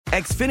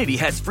Xfinity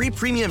has free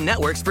premium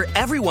networks for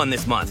everyone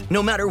this month,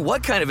 no matter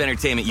what kind of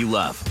entertainment you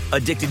love.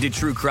 Addicted to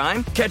true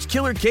crime? Catch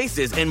killer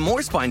cases and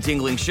more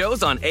spine-tingling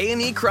shows on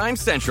A&E Crime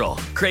Central.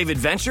 Crave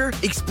adventure?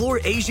 Explore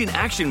Asian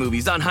action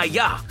movies on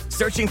Hi-Ya.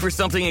 Searching for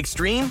something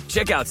extreme?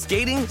 Check out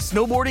skating,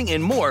 snowboarding,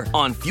 and more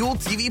on Fuel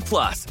TV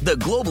Plus, the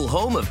global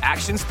home of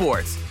action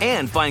sports.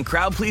 And find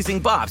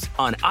crowd-pleasing bops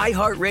on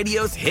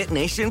iHeartRadio's Hit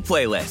Nation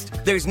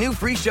playlist. There's new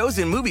free shows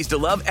and movies to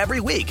love every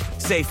week.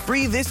 Say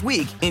free this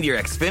week in your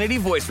Xfinity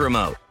voice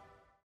remote.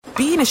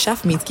 Being a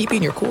chef means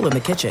keeping your cool in the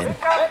kitchen.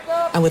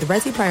 And with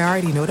Resi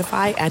Priority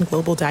Notify and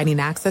Global Dining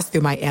Access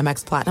through my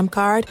Amex Platinum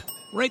card,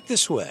 right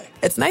this way.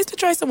 It's nice to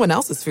try someone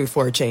else's food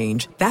for a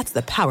change. That's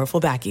the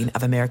powerful backing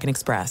of American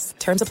Express.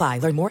 Terms apply.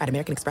 Learn more at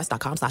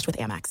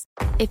americanexpress.com/withAmex.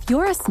 If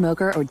you're a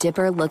smoker or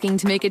dipper looking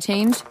to make a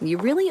change, you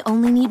really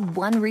only need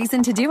one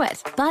reason to do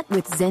it. But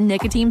with Zyn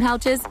nicotine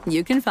pouches,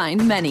 you can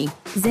find many.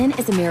 Zyn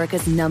is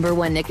America's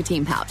 #1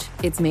 nicotine pouch.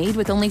 It's made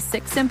with only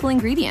 6 simple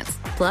ingredients.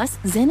 Plus,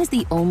 Zyn is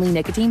the only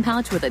nicotine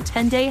pouch with a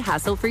 10-day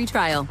hassle-free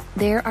trial.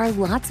 There are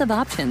lots of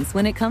options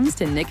when it comes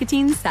to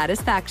nicotine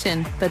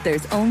satisfaction, but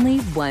there's only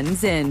one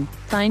Zyn.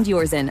 Find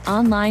your Zyn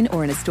online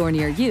or in a store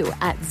near you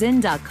at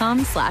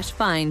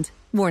zyn.com/find.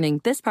 Warning,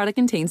 this product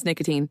contains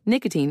nicotine.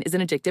 Nicotine is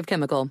an addictive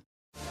chemical.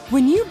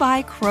 When you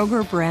buy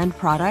Kroger brand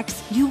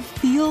products, you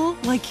feel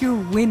like you're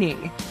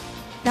winning.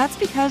 That's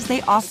because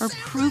they offer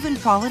proven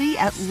quality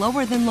at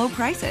lower than low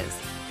prices.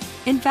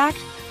 In fact,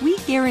 we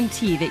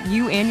guarantee that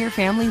you and your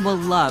family will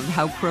love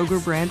how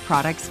Kroger brand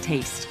products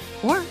taste,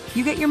 or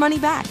you get your money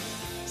back.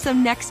 So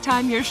next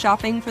time you're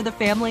shopping for the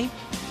family,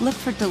 look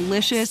for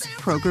delicious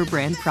Kroger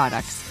brand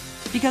products,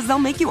 because they'll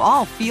make you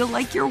all feel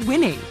like you're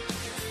winning.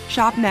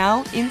 Shop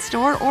now,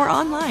 in-store, or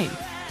online.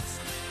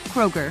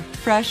 Kroger,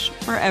 fresh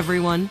for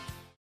everyone.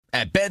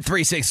 At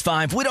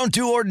Bet365, we don't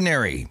do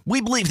ordinary. We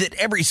believe that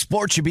every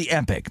sport should be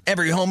epic.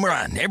 Every home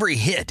run, every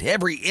hit,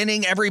 every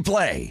inning, every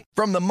play.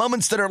 From the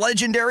moments that are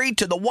legendary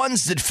to the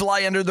ones that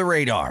fly under the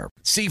radar.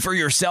 See for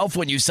yourself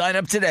when you sign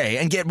up today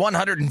and get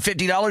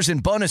 $150 in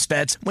bonus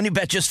bets when you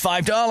bet just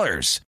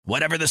 $5.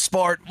 Whatever the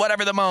sport,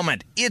 whatever the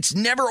moment, it's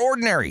never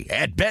ordinary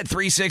at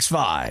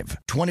Bet365.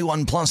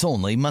 21 plus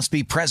only. Must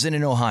be present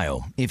in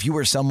Ohio. If you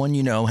or someone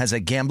you know has a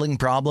gambling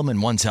problem and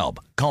wants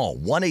help, call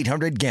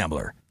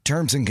 1-800-GAMBLER.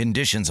 Terms and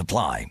conditions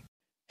apply.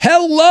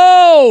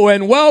 Hello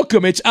and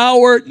welcome. It's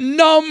our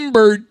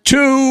number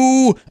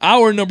two of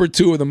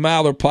the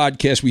Maller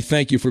Podcast. We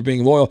thank you for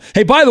being loyal.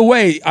 Hey, by the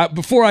way,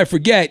 before I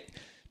forget,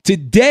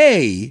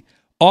 today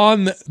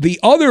on the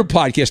other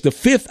podcast, the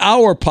 5th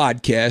Hour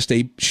Podcast,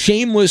 a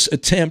shameless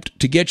attempt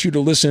to get you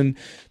to listen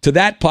to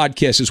that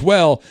podcast as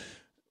well.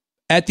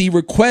 At the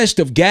request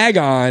of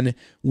Gagon,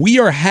 we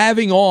are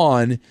having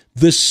on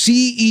the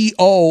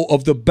CEO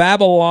of the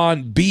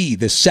Babylon Bee,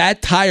 the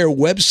satire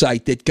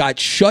website that got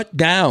shut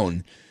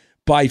down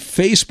by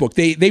Facebook.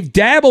 They've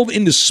dabbled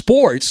into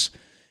sports,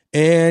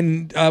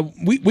 and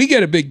we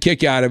get a big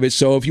kick out of it.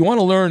 So if you want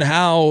to learn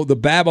how the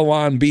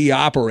Babylon Bee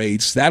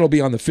operates, that'll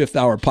be on the 5th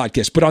Hour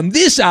Podcast. But on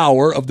this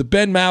hour of the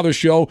Ben Maller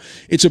Show,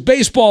 it's a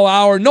baseball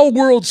hour, no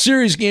World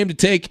Series game to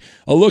take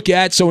a look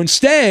at. So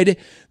instead,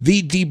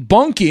 the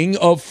debunking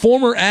of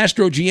former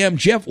Astro GM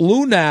Jeff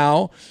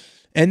Luhnow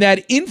and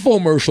that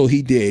infomercial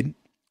he did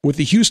with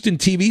the Houston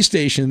TV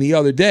station the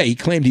other day. He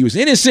claimed he was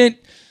innocent,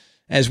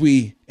 as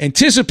we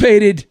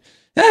anticipated.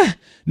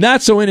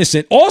 Not so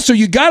innocent. Also,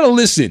 you got to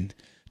listen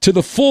to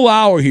the full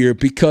hour here,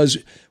 because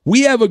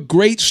we have a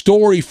great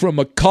story from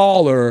a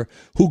caller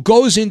who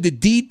goes into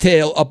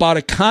detail about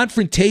a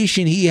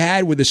confrontation he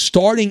had with a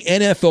starting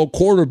NFL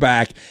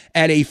quarterback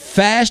at a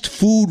fast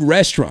food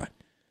restaurant.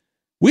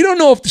 We don't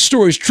know if the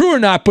story is true or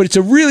not, but it's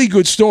a really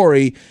good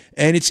story,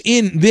 and it's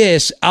in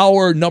this,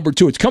 hour number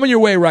 2. It's coming your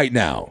way right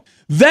now.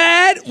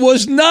 That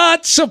was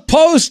not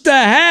supposed to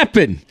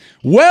happen.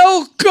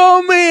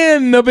 Welcome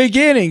in the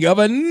beginning of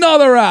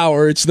another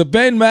hour. It's the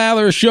Ben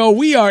Maller Show.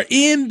 We are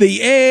in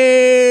the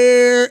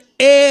air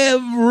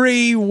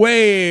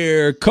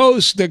everywhere,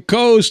 coast to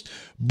coast,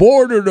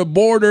 border to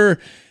border,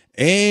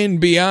 and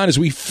beyond, as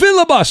we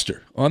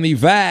filibuster on the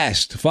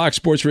vast Fox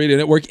Sports Radio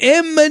Network,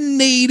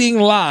 emanating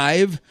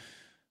live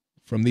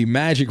from the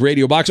Magic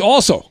Radio Box,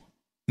 also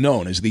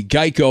known as the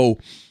Geico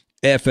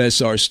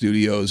FSR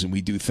Studios. And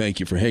we do thank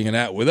you for hanging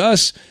out with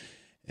us.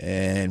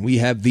 And we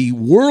have the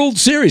World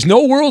Series.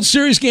 No World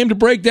Series game to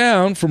break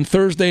down from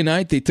Thursday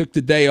night. They took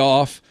the day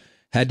off,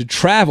 had to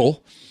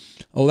travel.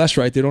 Oh, that's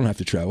right. They don't have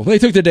to travel. They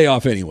took the day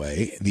off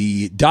anyway.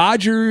 The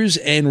Dodgers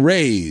and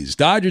Rays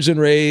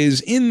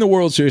in the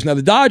World Series. Now,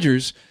 the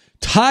Dodgers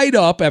tied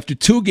up after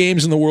 2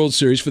 games in the World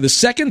Series for the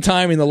second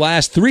time in the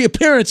last 3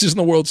 appearances in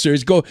the World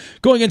Series. Go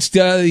against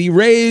the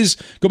Rays.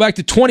 Go back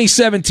to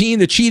 2017,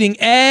 the cheating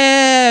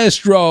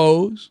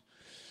Astros.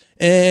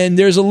 And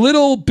there's a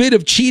little bit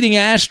of cheating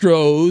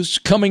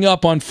Astros coming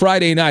up on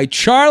Friday night.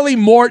 Charlie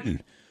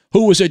Morton,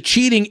 who was a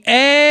cheating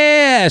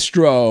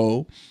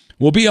Astro,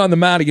 will be on the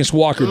mound against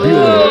Walker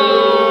Buehler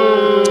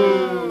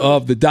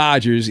of the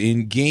Dodgers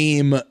in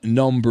game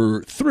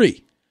number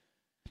 3.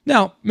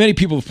 Now, many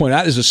people have pointed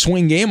out this is a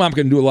swing game. I'm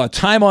going to do a lot of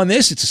time on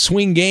this. It's a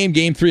swing game,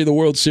 Game 3 of the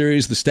World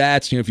Series. The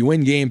stats, if you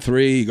win Game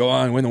 3, you go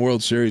on and win the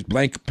World Series,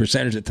 blank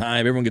percentage of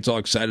time. Everyone gets all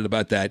excited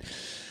about that.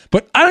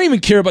 But I don't even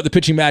care about the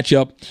pitching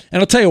matchup, and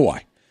I'll tell you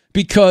why.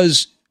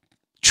 Because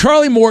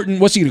Charlie Morton,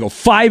 what's he going to go?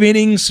 5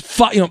 innings,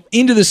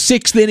 into the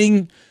 6th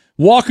inning.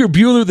 Walker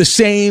Buehler the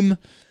same.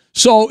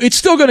 So it's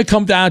still going to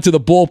come down to the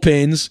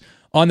bullpens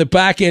on the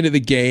back end of the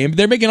game.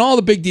 They're making all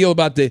the big deal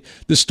about the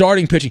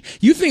starting pitching.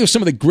 You think of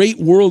some of the great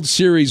World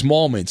Series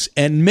moments,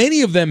 and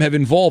many of them have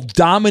involved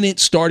dominant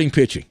starting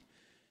pitching.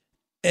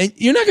 And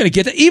you're not going to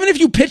get that. Even if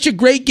you pitch a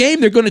great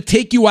game, they're going to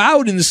take you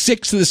out in the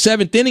 6th or the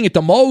 7th inning at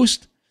the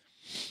most.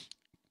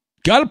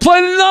 Got to play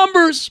the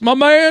numbers, my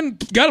man.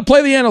 Got to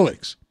play the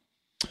analytics.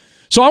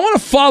 So I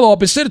want to follow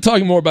up, instead of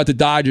talking more about the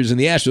Dodgers and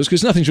the Astros,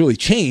 because nothing's really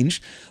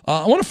changed,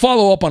 I want to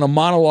follow up on a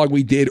monologue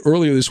we did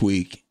earlier this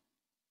week,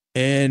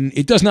 and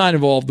it does not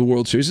involve the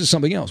World Series. It's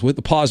something else. We'll hit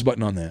the pause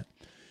button on that.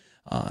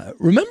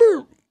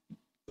 Remember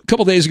a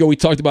couple days ago we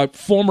talked about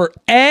former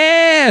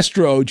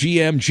Astro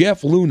GM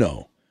Jeff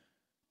Luhnow.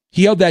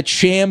 He held that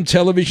sham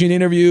television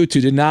interview to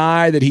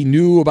deny that he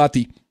knew about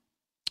the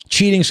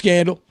cheating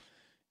scandal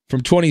from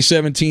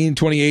 2017,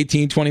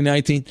 2018,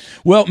 2019.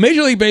 Well,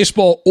 Major League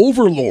Baseball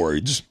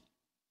overlords,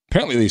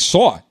 apparently they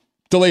saw it,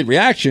 delayed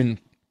reaction,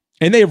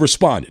 and they have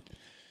responded.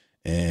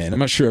 And I'm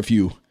not sure if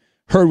you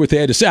heard what they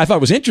had to say. I thought it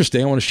was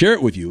interesting. I want to share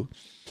it with you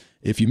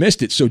if you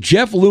missed it. So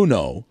Jeff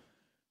Luhnow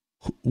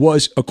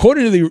was,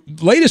 according to the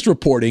latest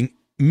reporting,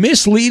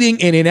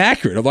 misleading and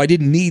inaccurate. Although I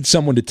didn't need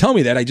someone to tell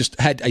me that.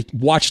 I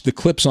watched the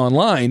clips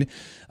online.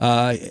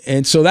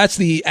 And so that's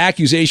the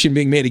accusation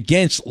being made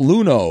against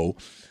Luhnow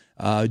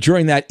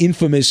during that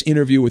infamous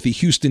interview with the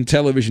Houston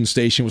television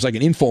station. It was like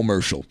an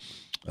infomercial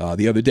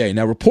the other day.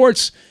 Now,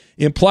 reports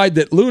implied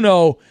that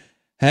Luhnow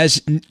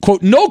has,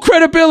 quote, no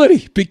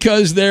credibility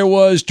because there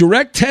was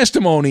direct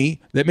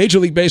testimony that Major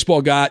League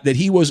Baseball got that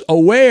he was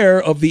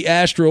aware of the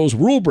Astros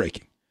rule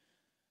breaking.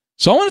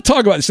 So I want to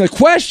talk about this. Now, the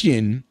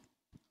question,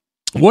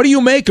 what do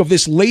you make of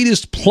this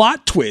latest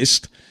plot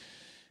twist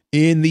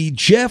in the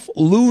Jeff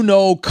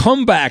Luhnow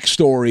comeback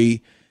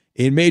story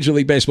in Major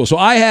League Baseball? So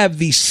I have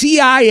the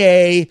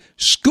CIA,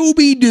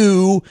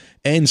 Scooby-Doo,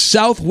 and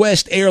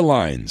Southwest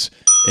Airlines.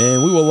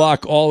 And we will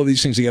lock all of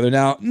these things together.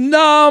 Now,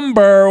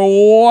 number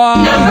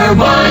one.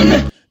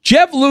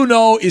 Jeff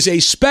Luhnow is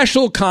a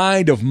special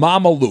kind of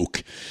Mama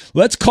Luke.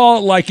 Let's call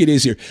it like it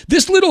is here.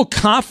 This little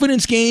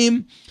confidence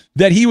game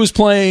that he was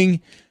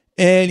playing,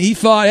 and he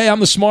thought, hey, I'm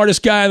the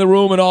smartest guy in the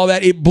room and all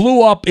that, it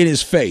blew up in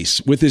his face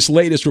with this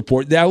latest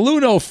report. Now,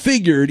 Luhnow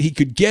figured he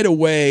could get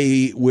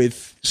away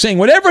with saying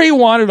whatever he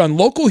wanted on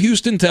local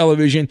Houston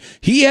television.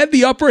 He had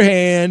the upper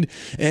hand,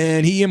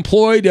 and he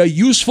employed a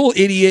useful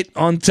idiot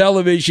on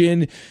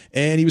television,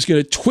 and he was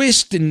going to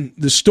twist in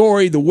the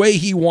story the way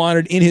he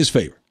wanted in his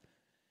favor.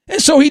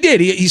 And so he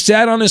did. He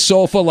sat on his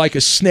sofa like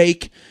a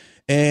snake,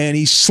 and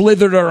he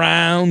slithered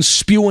around,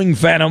 spewing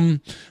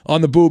venom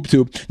on the boob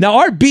tube. Now,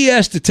 our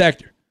BS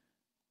detector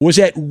was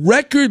at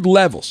record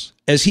levels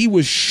as he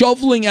was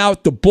shoveling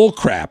out the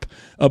bullcrap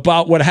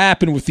about what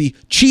happened with the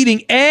cheating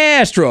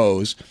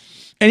Astros.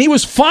 And he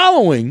was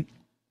following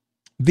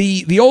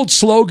the old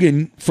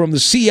slogan from the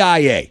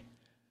CIA.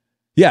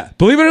 Yeah,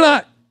 believe it or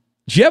not,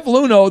 Jeff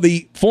Luhnow,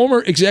 the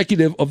former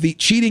executive of the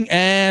cheating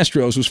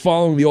Astros, was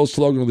following the old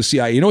slogan of the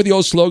CIA. You know what the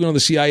old slogan of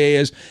the CIA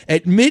is?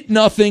 Admit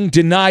nothing,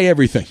 deny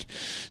everything.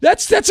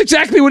 That's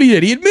exactly what he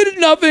did. He admitted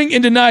nothing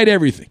and denied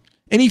everything.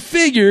 And he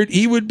figured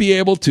he would be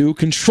able to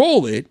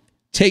control it,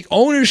 take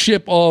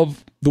ownership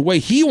of the way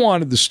he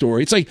wanted the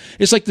story. It's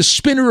like the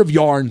spinner of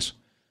yarns.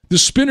 The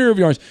spinner of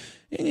yarns.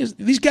 And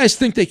these guys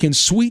think they can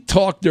sweet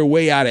talk their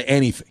way out of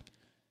anything.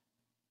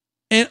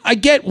 And I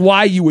get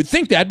why you would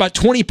think that. About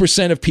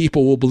 20% of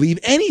people will believe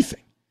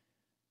anything.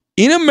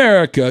 In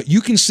America,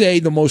 you can say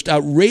the most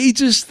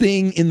outrageous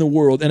thing in the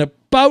world, and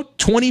about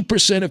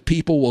 20% of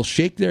people will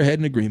shake their head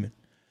in agreement.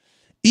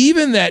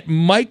 Even that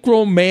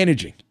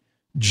micromanaging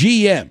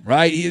GM,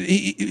 right?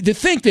 To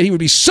think that he would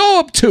be so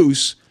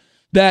obtuse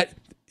that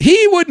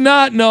he would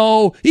not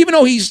know, even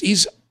though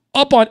he's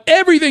up on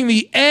everything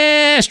the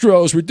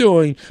Astros were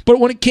doing, but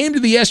when it came to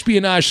the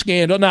espionage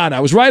scandal,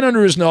 it was right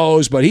under his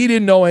nose, but he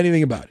didn't know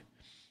anything about it.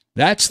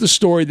 That's the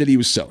story that he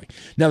was selling.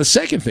 Now, the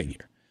second thing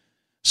here.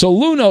 So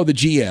Luhnow, the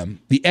GM,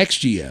 the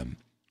ex-GM,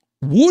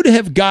 would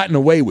have gotten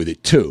away with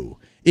it, too,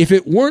 if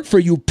it weren't for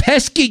you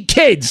pesky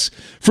kids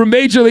from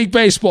Major League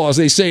Baseball, as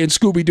they say in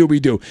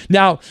Scooby-Dooby-Doo.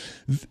 Now,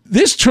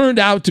 this turned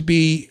out to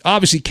be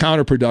obviously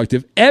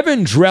counterproductive.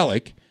 Evan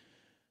Drellick,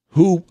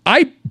 who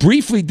I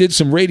briefly did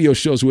some radio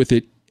shows with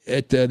it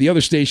at the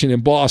other station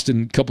in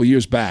Boston a couple of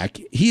years back,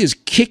 he is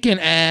kicking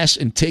ass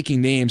and taking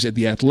names at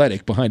The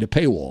Athletic behind a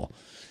paywall.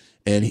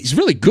 And he's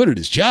really good at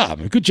his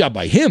job. A good job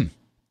by him.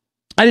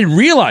 I didn't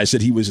realize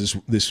that he was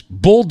this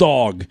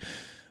bulldog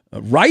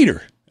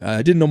writer.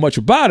 I didn't know much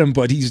about him,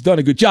 but he's done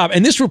a good job.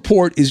 And this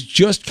report is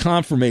just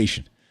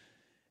confirmation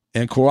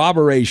and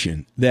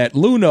corroboration that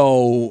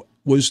Luhnow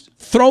was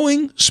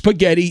throwing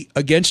spaghetti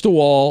against a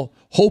wall,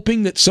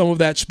 hoping that some of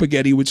that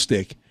spaghetti would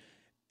stick.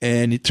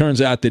 and it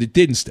turns out that it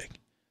didn't sting.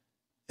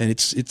 And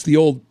it's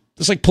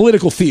like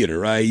political theater,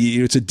 right?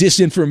 It's a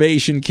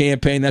disinformation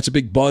campaign. That's a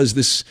big buzz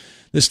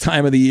this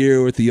time of the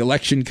year with the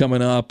election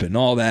coming up and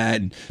all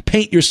that. And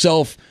paint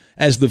yourself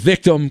as the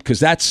victim, because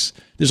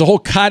there's a whole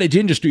cottage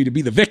industry to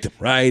be the victim,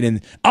 right?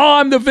 And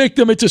I'm the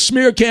victim. It's a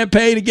smear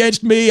campaign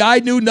against me. I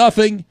knew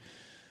nothing.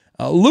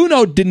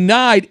 Luhnow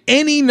denied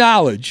any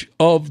knowledge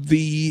of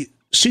the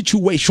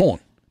situation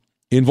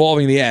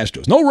involving the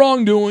Astros. No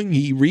wrongdoing.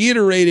 He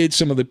reiterated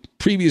some of the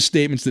previous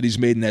statements that he's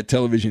made in that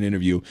television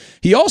interview.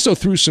 He also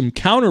threw some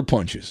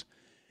counterpunches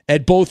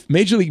at both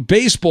Major League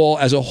Baseball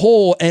as a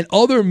whole and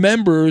other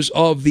members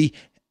of the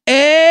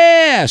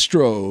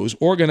Astros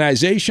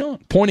organization,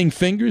 pointing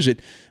fingers at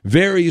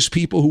various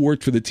people who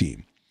worked for the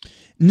team.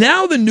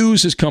 Now the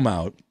news has come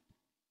out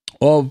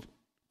of,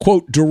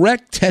 quote,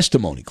 direct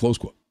testimony, close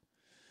quote,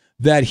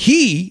 that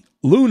he,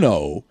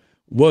 Luhnow,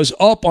 was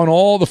up on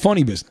all the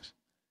funny business.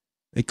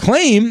 They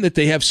claim that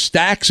they have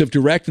stacks of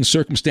direct and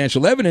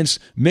circumstantial evidence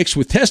mixed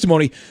with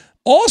testimony.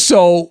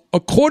 Also,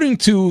 according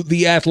to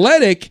The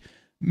Athletic,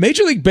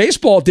 Major League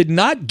Baseball did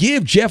not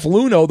give Jeff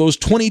Luhnow those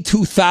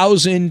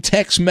 22,000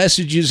 text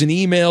messages and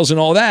emails and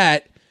all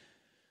that.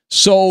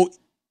 So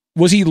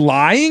was he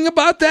lying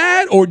about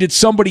that, or did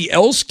somebody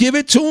else give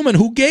it to him, and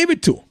who gave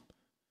it to him?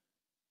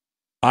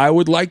 I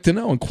would like to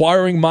know.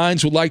 Inquiring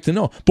minds would like to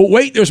know. But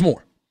wait, there's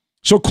more.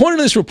 So according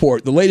to this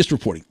report, the latest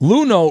reporting,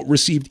 Luhnow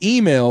received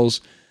emails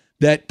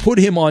that put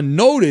him on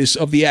notice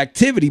of the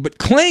activity, but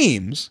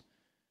claims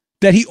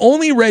that he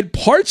only read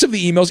parts of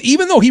the emails,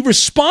 even though he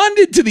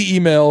responded to the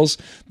emails,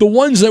 the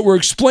ones that were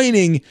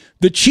explaining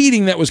the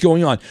cheating that was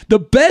going on. The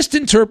best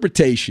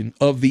interpretation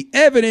of the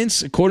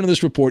evidence, according to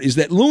this report, is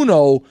that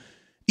Luhnow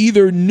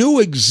either knew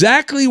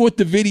exactly what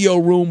the video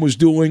room was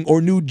doing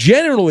or knew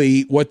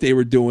generally what they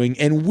were doing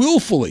and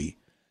willfully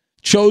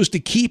chose to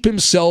keep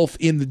himself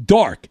in the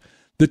dark.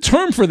 The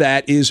term for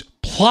that is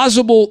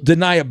plausible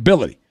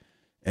deniability.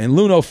 And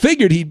Luhnow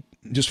figured he'd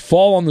just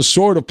fall on the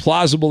sword of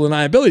plausible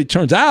deniability.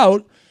 Turns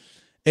out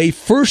a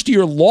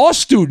first-year law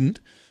student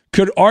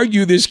could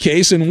argue this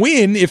case and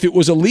win if it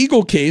was a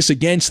legal case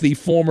against the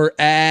former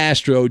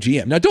Astro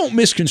GM. Now, don't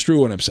misconstrue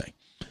what I'm saying.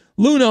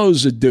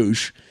 Luhnow's a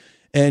douche,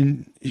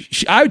 and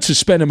I would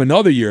suspend him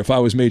another year if I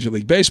was Major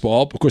League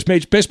Baseball. Of course,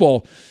 Major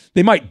Baseball,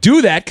 they might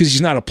do that because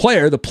he's not a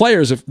player. The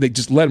players, they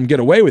just let him get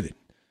away with it.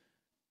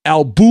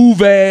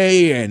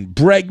 Altuve and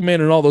Bregman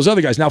and all those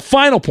other guys. Now,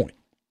 final point.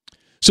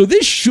 So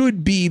this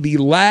should be the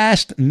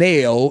last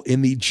nail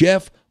in the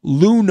Jeff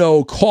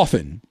Luhnow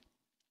coffin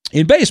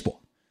in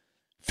baseball.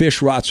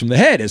 Fish rots from the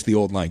head, as the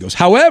old line goes.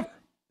 However,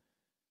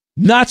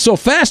 not so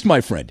fast, my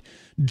friend.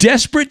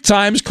 Desperate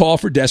times call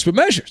for desperate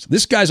measures.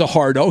 This guy's a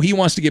hardo. He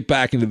wants to get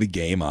back into the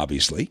game,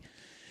 obviously.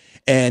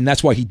 And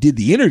that's why he did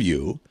the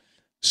interview.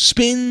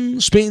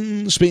 Spin,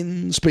 spin,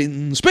 spin,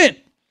 spin, spin.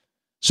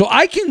 So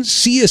I can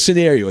see a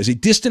scenario as a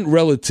distant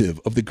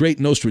relative of the great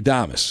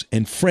Nostradamus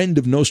and friend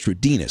of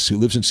Nostradamus who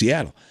lives in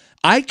Seattle.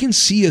 I can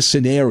see a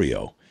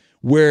scenario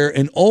where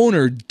an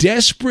owner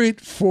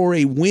desperate for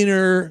a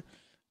winner,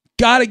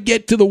 got to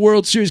get to the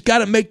World Series, got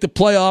to make the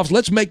playoffs.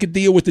 Let's make a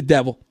deal with the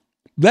devil.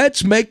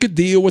 Let's make a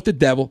deal with the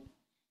devil.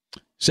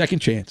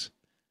 Second chance.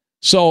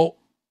 So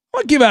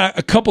I'll give out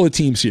a couple of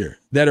teams here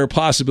that are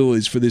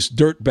possibilities for this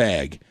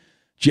dirtbag,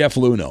 Jeff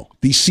Luhnow.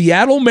 The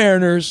Seattle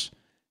Mariners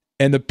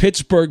and the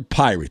Pittsburgh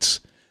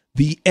Pirates.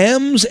 The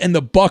M's and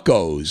the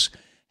Buccos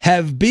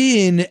have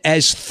been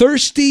as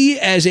thirsty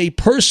as a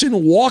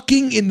person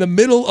walking in the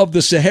middle of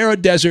the Sahara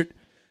Desert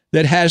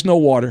that has no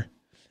water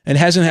and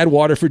hasn't had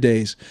water for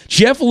days.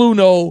 Jeff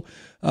Luhnow,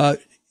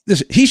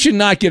 listen, he should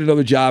not get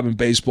another job in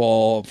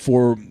baseball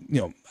for,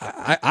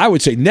 I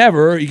would say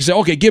never. You can say,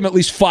 okay, give him at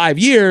least 5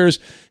 years.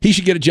 He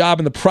should get a job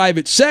in the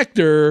private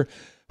sector.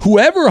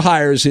 Whoever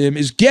hires him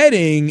is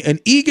getting an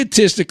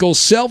egotistical,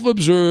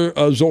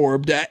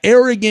 self-absorbed,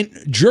 arrogant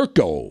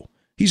jerko.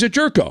 He's a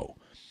jerko.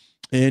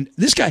 And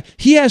this guy,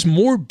 he has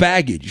more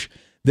baggage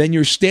than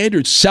your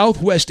standard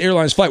Southwest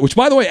Airlines flight, which,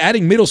 by the way,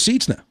 adding middle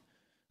seats now.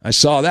 I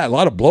saw that. A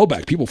lot of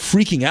blowback. People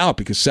freaking out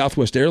because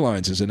Southwest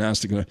Airlines has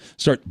announced they're going to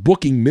start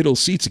booking middle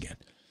seats again.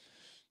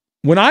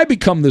 When I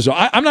become the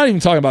czar, I'm not even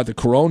talking about the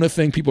Corona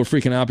thing. People are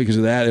freaking out because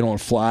of that. They don't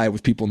want to fly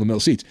with people in the middle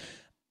seats.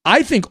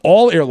 I think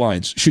all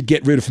airlines should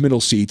get rid of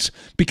middle seats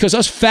because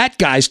us fat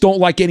guys don't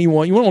like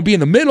anyone. You don't want to be in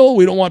the middle.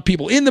 We don't want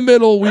people in the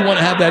middle. We want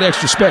to have that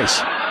extra space.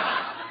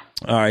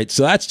 All right,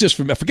 so that's just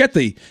forget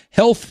the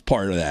health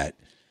part of that.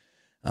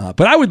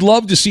 But I would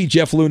love to see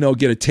Jeff Luhnow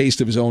get a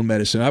taste of his own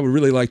medicine. I would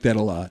really like that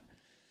a lot.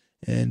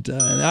 And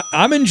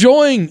I'm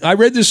enjoying. I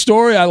read this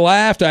story. I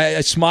laughed.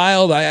 I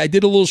smiled. I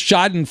did a little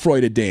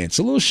Schadenfreude dance.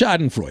 A little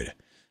Schadenfreude.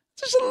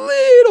 Just a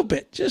little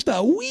bit. Just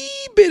a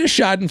wee bit of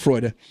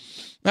Schadenfreude.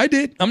 I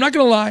did. I'm not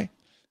going to lie.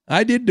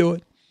 I did do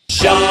it.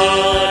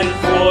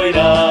 Schadenfreude.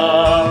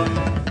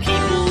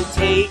 People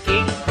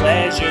taking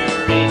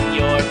pleasure in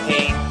your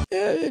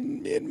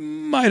pain. It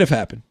might have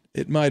happened.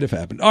 It might have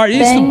happened. All right.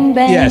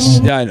 Yes,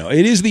 I know.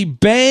 It is the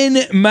Ben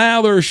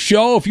Maller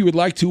Show. If you would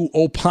like to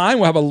opine,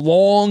 we'll have a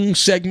long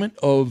segment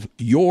of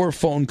your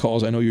phone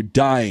calls. I know you're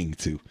dying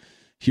to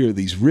hear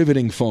these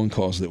riveting phone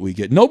calls that we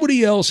get.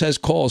 Nobody else has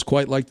calls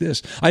quite like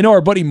this. I know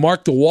our buddy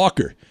Mark the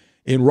Walker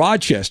in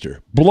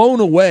Rochester, blown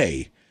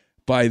away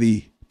by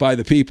the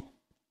people.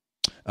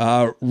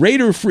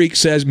 Raider Freak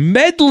says,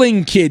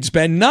 meddling kids,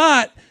 Ben,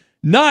 not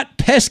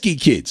pesky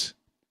kids.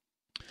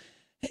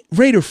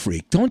 Raider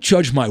Freak, don't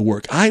judge my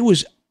work.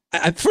 First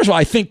of all,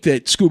 I think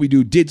that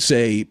Scooby-Doo did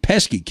say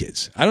pesky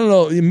kids. I don't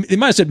know. They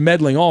might have said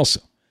meddling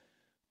also.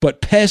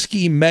 But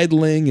pesky,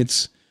 meddling,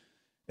 it's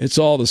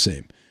all the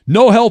same.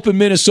 No Help in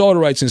Minnesota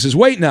writes and says,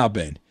 wait now,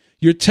 Ben.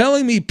 You're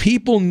telling me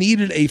people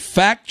needed a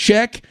fact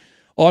check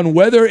on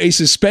whether a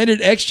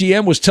suspended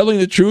ex-GM was telling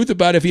the truth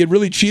about if he had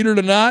really cheated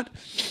or not?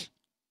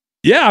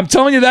 Yeah, I'm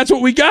telling you that's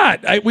what we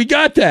got. We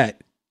got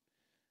that.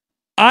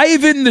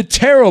 Ivan the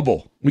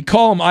Terrible. We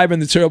call him Ivan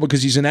the Terrible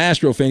because he's an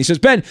Astro fan. He says,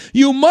 Ben,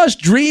 you must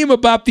dream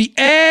about the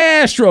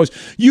Astros.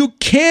 You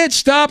can't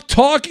stop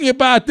talking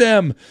about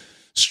them.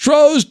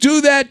 Stros do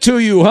that to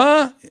you,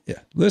 huh? Yeah,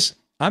 listen,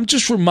 I'm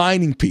just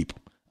reminding people,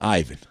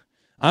 Ivan,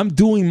 I'm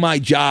doing my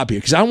job here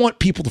because I want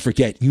people to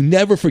forget. You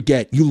never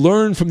forget. You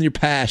learn from your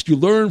past. You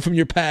learn from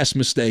your past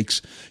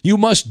mistakes. You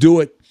must do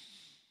it.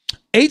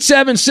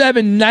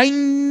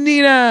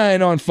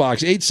 877-99 on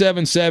Fox.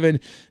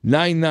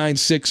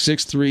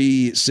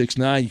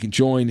 877-996-6369. You can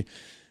join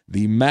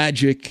the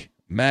Magic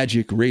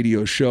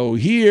Radio Show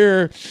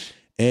here.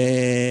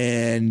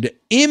 And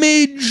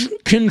Image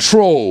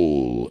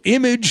Control.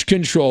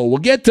 We'll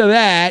get to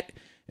that,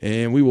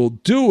 and we will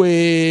do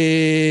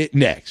it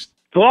next.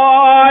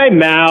 Fly,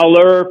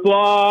 Mallor,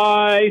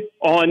 fly,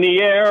 on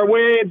the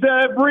airwaves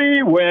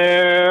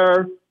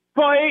everywhere.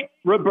 Fight,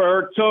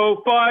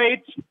 Roberto,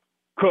 fight.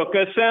 Cook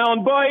a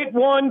sound bite,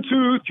 1,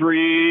 2,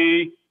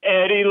 3.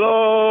 Eddie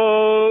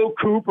low,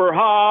 Cooper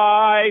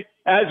high,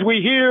 as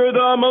we hear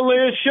the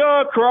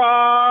militia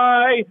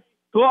cry.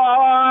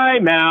 Fly,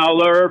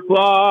 Mallor,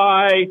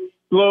 fly,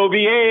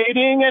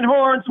 bloviating and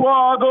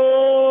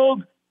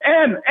hornswoggled.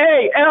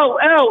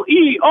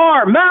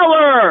 M-A-L-L-E-R,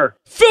 Mallor!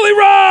 Philly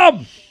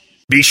Rob!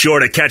 Be sure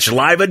to catch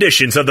live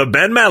editions of The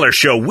Ben Maller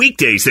Show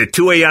weekdays at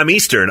 2 a.m.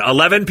 Eastern,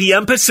 11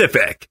 p.m.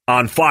 Pacific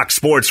on Fox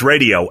Sports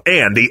Radio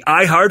and the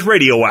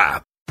iHeartRadio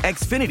app.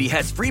 Xfinity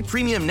has free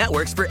premium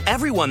networks for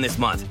everyone this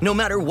month, no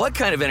matter what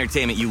kind of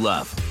entertainment you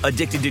love.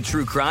 Addicted to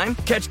true crime?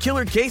 Catch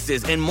killer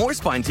cases and more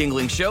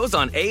spine-tingling shows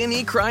on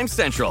A&E Crime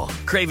Central.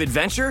 Crave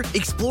adventure?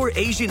 Explore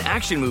Asian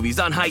action movies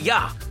on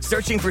Hi-Ya.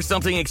 Searching for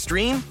something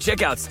extreme?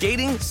 Check out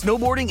skating,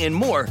 snowboarding, and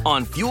more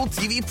on Fuel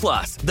TV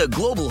Plus, the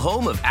global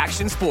home of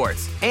action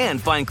sports.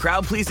 And find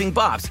crowd-pleasing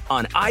bops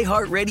on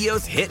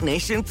iHeartRadio's Hit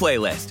Nation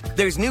playlist.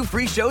 There's new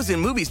free shows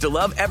and movies to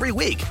love every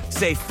week.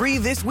 Say free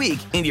this week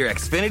in your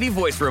Xfinity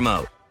voice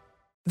remote.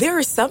 There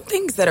are some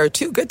things that are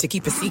too good to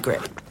keep a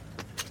secret.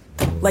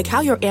 Like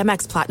how your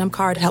Amex Platinum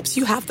card helps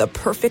you have the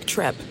perfect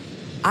trip.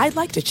 I'd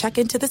like to check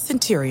into the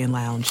Centurion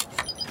Lounge.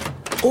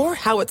 Or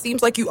how it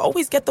seems like you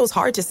always get those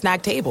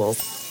hard-to-snag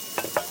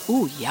tables.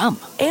 Ooh, yum.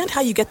 And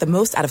how you get the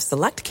most out of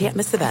select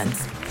can't-miss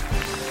events.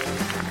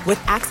 With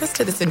access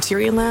to the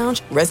Centurion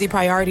Lounge, Resi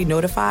Priority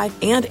Notified,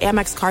 and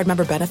Amex card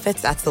member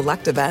benefits at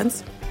select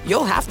events,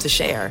 you'll have to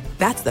share.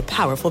 That's the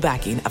powerful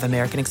backing of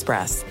American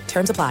Express.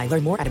 Terms apply.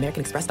 Learn more at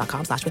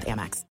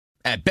americanexpress.com/withAmex.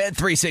 At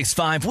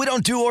Bet365, we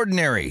don't do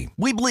ordinary.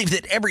 We believe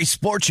that every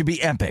sport should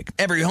be epic.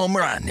 Every home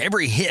run,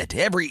 every hit,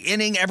 every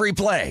inning, every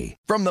play.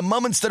 From the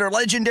moments that are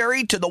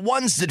legendary to the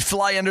ones that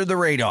fly under the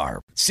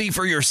radar. See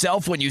for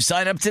yourself when you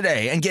sign up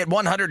today and get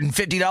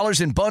 $150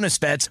 in bonus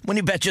bets when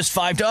you bet just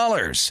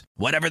 $5.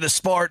 Whatever the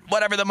sport,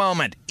 whatever the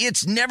moment,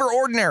 it's never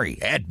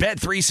ordinary at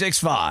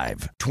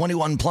Bet365.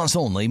 21 plus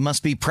only.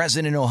 Must be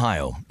present in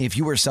Ohio. If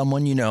you or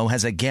someone you know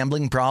has a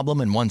gambling problem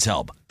and wants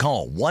help,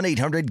 call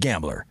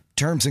 1-800-GAMBLER.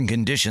 Terms and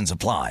conditions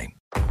apply.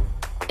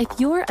 If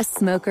you're a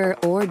smoker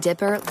or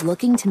dipper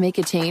looking to make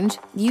a change,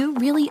 you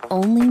really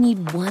only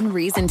need one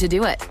reason to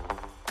do it.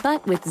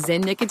 But with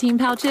Zyn nicotine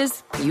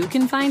pouches, you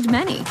can find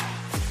many.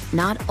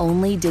 Not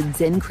only did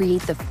Zyn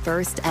create the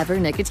first ever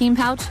nicotine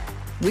pouch,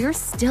 we're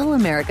still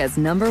America's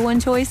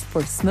 #1 choice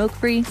for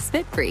smoke-free,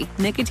 spit-free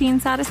nicotine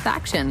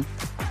satisfaction.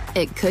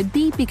 It could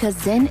be because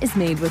Zyn is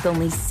made with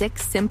only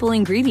 6 simple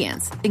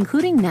ingredients,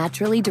 including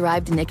naturally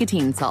derived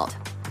nicotine salt.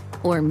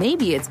 Or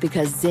maybe it's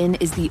because Zyn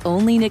is the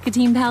only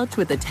nicotine pouch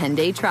with a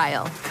 10-day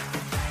trial.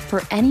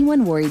 For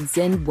anyone worried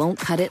Zyn won't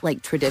cut it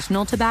like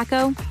traditional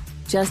tobacco,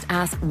 just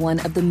ask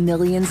one of the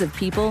millions of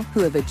people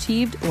who have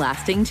achieved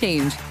lasting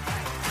change.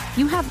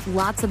 You have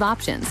lots of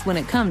options when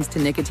it comes to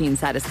nicotine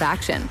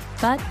satisfaction,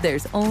 but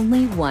there's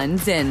only one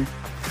Zyn.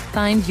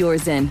 Find your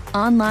Zyn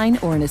online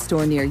or in a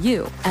store near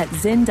you at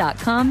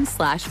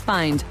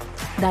zyn.com/find.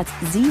 That's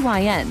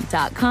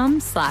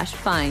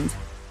ZYN.com/find.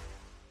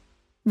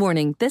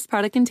 Warning, this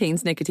product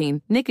contains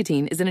nicotine.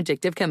 Nicotine is an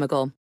addictive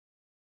chemical.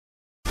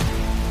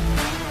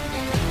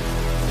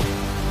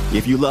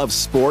 If you love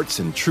sports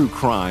and true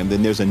crime,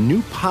 then there's a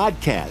new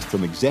podcast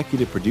from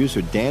executive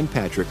producer Dan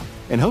Patrick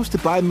and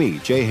hosted by me,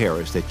 Jay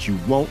Harris, that you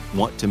won't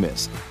want to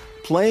miss.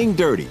 Playing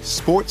Dirty: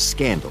 Sports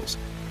Scandals.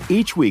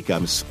 Each week,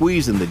 I'm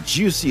squeezing the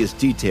juiciest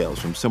details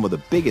from some of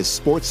the biggest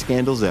sports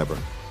scandals ever.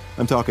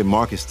 I'm talking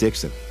Marcus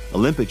Dixon,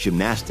 Olympic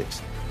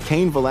gymnastics,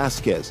 Cain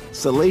Velasquez,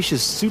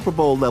 salacious Super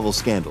Bowl-level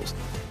scandals.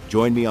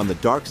 Join me on the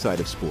dark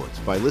side of sports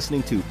by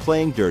listening to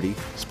Playing Dirty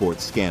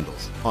Sports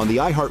Scandals on the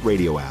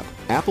iHeartRadio app,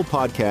 Apple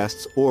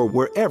Podcasts, or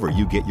wherever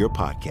you get your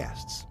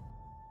podcasts.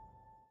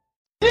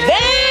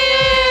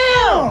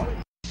 Damn!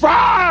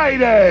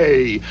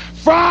 Friday!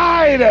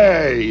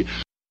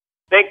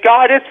 Thank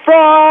God it's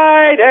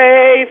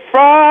Friday.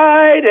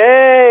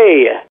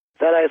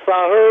 That I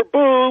saw her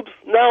boobs.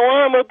 Now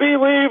I'm a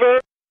believer.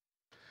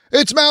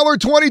 It's Maller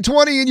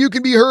 2020, and you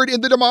can be heard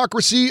in the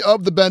democracy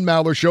of the Ben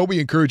Maller Show. We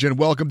encourage and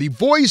welcome the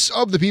voice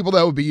of the people,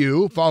 that would be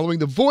you, following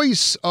the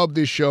voice of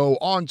this show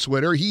on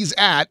Twitter. He's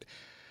at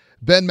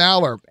Ben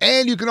Maller.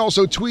 And you can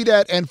also tweet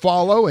at and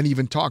follow and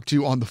even talk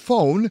to on the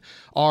phone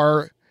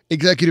our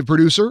executive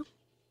producer.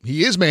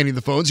 He is manning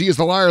the phones. He is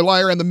the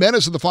liar, and the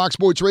menace of the Fox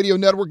Sports Radio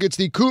Network. It's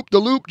the Coop the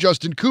Loop,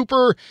 Justin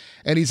Cooper,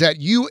 and he's at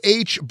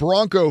UH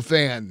Bronco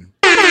Fan.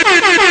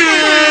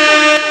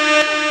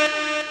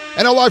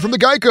 And now live from the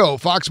Geico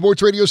Fox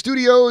Sports Radio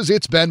studios,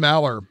 it's Ben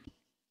Maller.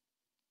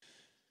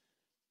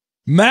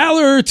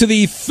 Maller to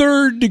the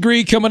third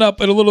degree coming up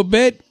in a little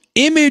bit.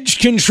 Image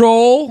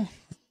control.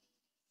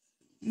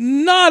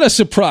 Not a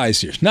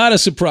surprise here. Not a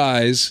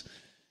surprise.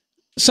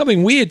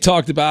 Something we had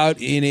talked about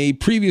in a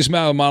previous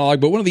Maller monologue,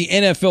 but one of the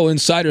NFL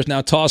insiders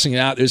now tossing it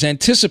out. There's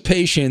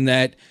anticipation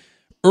that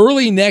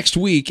early next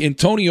week,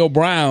 Antonio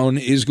Brown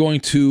is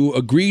going to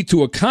agree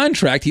to a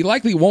contract. He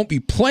likely won't be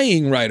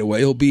playing right away.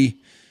 He'll be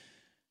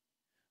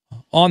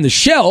on the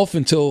shelf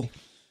until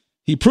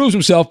he proves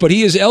himself, but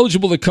he is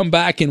eligible to come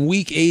back in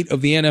week 8 of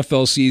the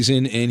NFL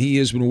season, and he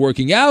has been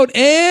working out.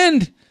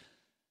 And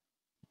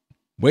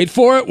wait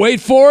for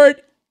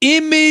it,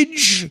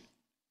 image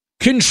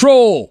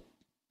control,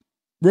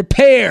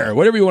 repair,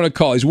 whatever you want to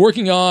call it. He's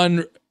working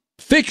on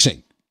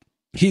fixing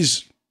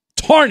his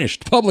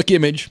tarnished public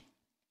image,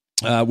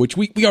 which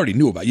we already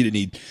knew about. You didn't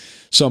need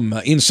some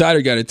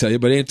insider guy to tell you,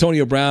 but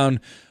Antonio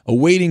Brown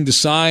awaiting to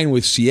sign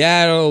with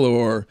Seattle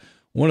or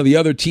one of the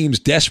other teams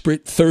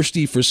desperate,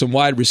 thirsty for some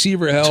wide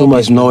receiver help. Too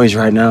much noise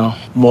right now.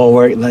 More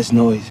work, less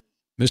noise.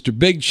 Mr.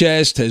 Big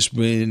Chest has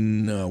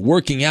been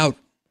working out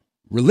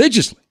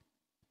religiously.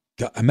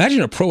 God,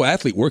 imagine a pro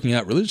athlete working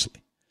out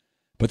religiously.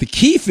 But the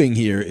key thing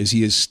here is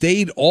he has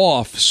stayed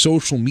off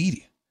social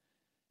media.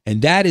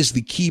 And that is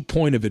the key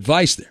point of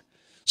advice there.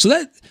 So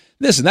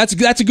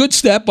that's a good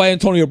step by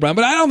Antonio Brown,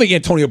 but I don't think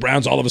Antonio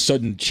Brown's all of a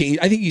sudden changed.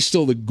 I think he's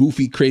still the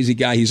goofy, crazy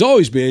guy he's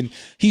always been.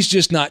 He's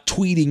just not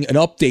tweeting an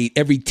update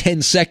every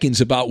 10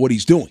 seconds about what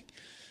he's doing.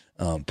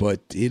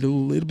 But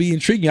it'll be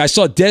intriguing. I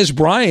saw Des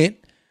Bryant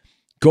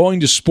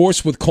going to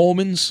Sports with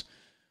Coleman's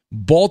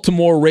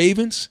Baltimore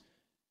Ravens.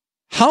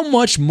 How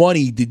much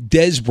money did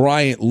Des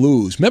Bryant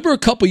lose? Remember a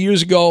couple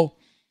years ago,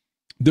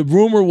 the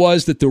rumor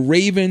was that the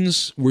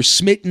Ravens were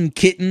smitten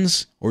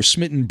kittens, or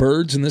smitten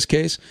birds in this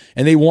case,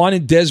 and they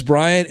wanted Des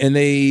Bryant, and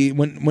they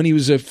when he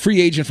was a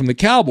free agent from the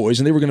Cowboys,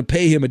 and they were going to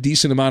pay him a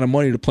decent amount of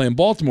money to play in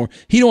Baltimore.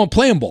 He didn't want to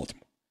play in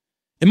Baltimore.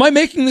 Am I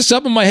making this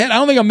up in my head? I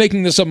don't think I'm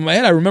making this up in my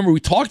head. I remember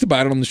we talked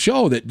about it on the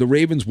show that the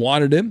Ravens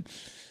wanted him,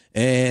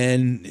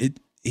 and he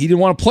didn't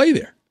want to play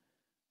there.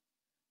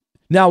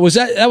 Now,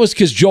 that was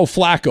because Joe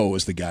Flacco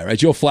was the guy, right?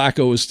 Joe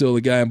Flacco was still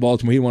the guy in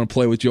Baltimore. He didn't want to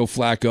play with Joe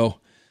Flacco.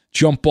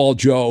 Jump ball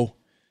Joe.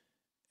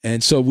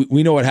 And so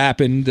we know what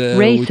happened.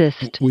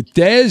 Racist. With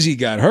Dez, he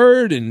got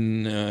hurt,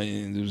 and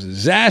it was a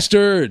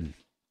disaster. And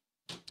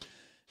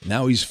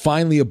now he's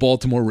finally a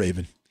Baltimore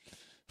Raven.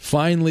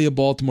 Finally a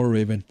Baltimore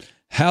Raven.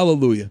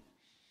 Hallelujah.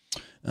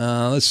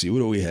 Let's see. What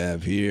do we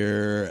have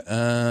here?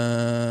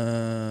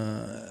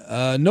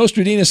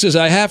 Nostradina says,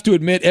 I have to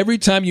admit, every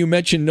time you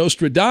mention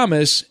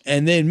Nostradamus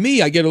and then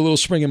me, I get a little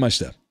spring in my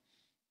step.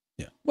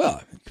 Yeah.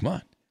 Well, come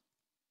on.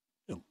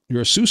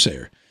 You're a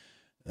soothsayer.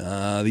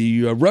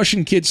 The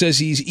Russian kid says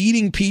he's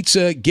eating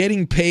pizza,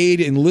 getting paid,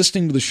 and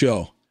listening to the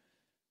show.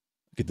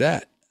 Look at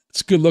that.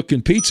 It's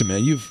good-looking pizza,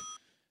 man.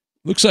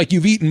 Looks like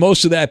you've eaten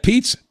most of that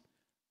pizza.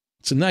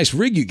 It's a nice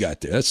rig you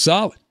got there. That's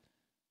solid.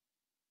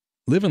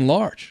 Living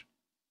large.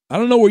 I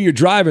don't know where you're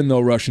driving,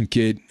 though, Russian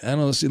kid. I don't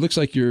know. It looks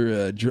like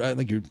you're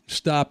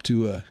stopped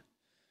to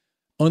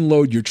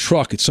unload your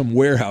truck at some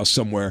warehouse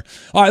somewhere.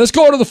 All right, let's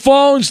go to the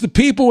phones. The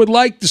people would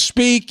like to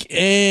speak,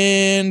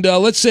 and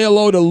let's say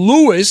hello to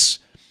Lewis,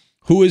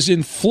 who is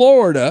in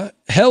Florida.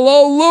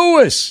 Hello,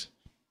 Lewis.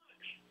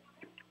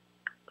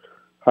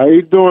 How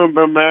you doing,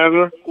 Ben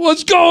Maller?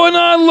 What's going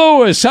on,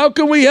 Lewis? How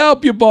can we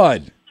help you,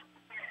 bud?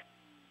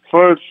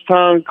 First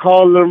time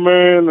caller,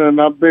 man,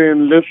 and I've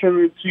been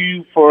listening to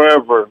you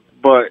forever,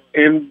 but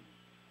in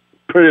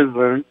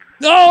prison.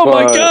 Oh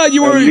my God!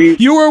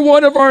 You were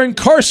one of our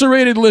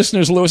incarcerated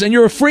listeners, Lewis, and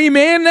you're a free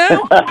man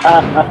now.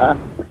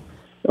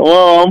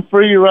 Well, I'm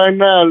free right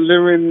now,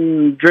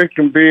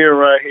 drinking beer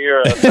right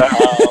here at the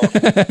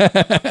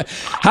house.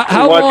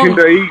 How watching long?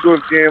 the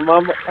Eagles game.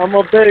 I'm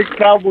a big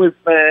Cowboys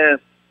fan,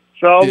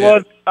 so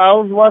I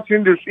was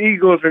watching this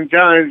Eagles and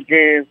Giants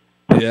game.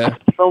 Yeah.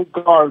 Some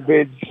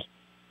garbage.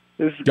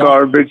 It's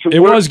garbage. It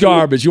was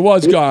garbage. It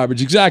was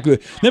garbage. Exactly.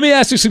 Let me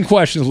ask you some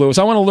questions, Lewis.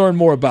 I want to learn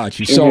more about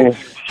you. So,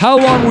 how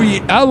long were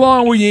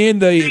you in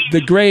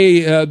the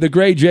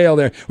gray jail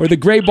there, or the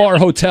gray bar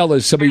hotel,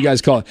 as some of you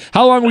guys call it?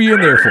 How long were you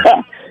in there for?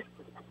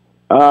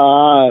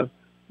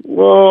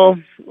 Well,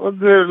 I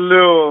did a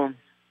little,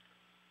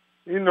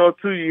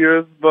 2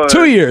 years, but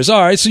 2 years.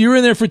 All right. So you were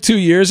in there for 2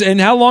 years, and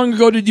how long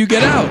ago did you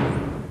get out?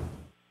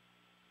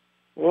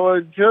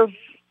 Well, just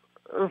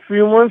a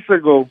few months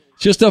ago.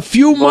 Just a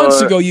few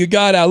months ago, you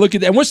got out. Look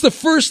at that. And what's the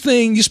first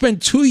thing? You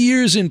spent 2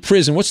 years in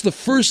prison. What's the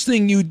first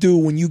thing you do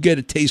when you get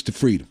a taste of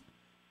freedom?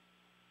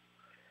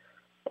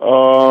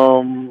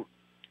 I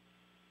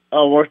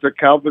watch the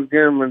Cowboys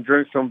game and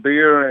drink some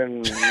beer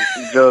and just...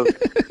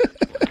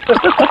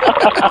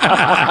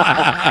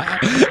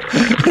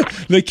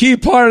 The key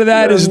part of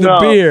that is the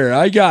beer.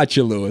 I got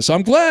you, Lewis.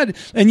 I'm glad.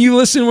 And you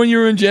listen when you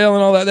were in jail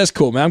and all that. That's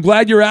cool, man. I'm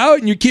glad you're out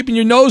and you're keeping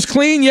your nose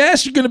clean.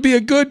 Yes, you're going to be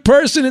a good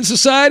person in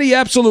society.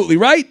 Absolutely,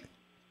 right?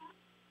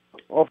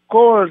 Of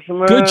course,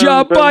 man. Good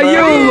job by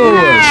you,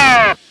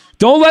 Lewis.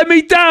 Don't let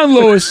me down,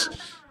 Lewis.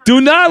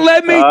 Do not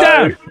let me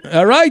down.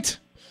 All right?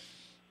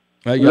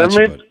 Let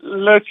me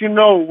let you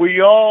know,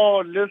 we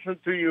all listen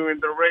to you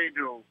in the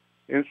radio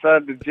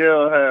inside the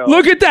jailhouse.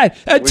 Look at that.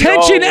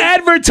 Attention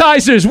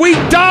advertisers. We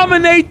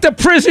dominate the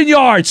prison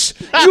yards.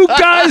 You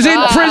guys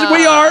in prison,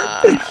 we are.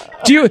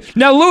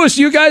 Now, Lewis,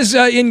 you guys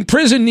in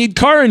prison need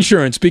car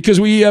insurance because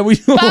we do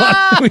a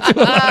lot of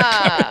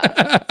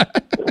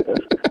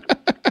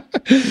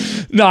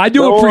No, I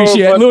do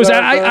appreciate it, Lewis.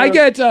 I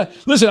get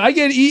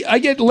I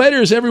get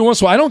letters every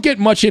once in a while. I don't get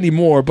much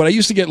anymore, but I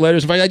used to get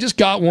letters. In fact, I just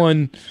got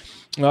one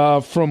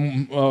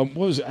from what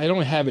was it? I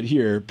don't have it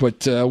here,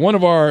 but one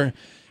of our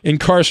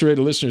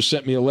incarcerated listeners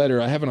sent me a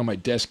letter. I have it on my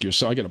desk here,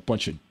 so I got a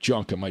bunch of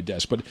junk on my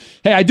desk. But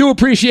hey, I do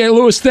appreciate it,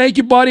 Lewis. Thank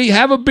you, buddy.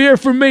 Have a beer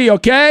for me,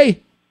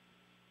 okay?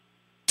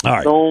 All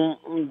right. Don't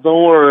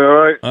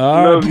worry.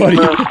 All right, buddy.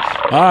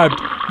 All right.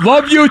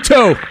 Love you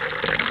too.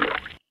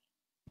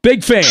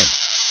 Big fan.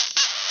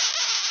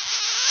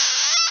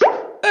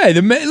 Hey,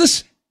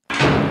 listen.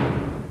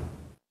 I'll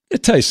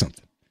tell you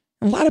something.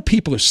 A lot of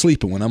people are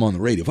sleeping when I'm on the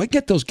radio. If I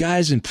get those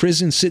guys in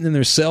prison sitting in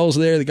their cells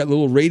there, they got a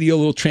little radio,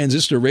 little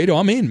transistor radio,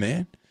 I'm in,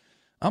 man.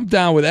 I'm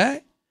down with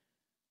that.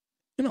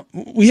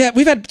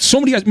 We've had so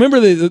many guys.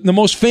 Remember the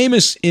most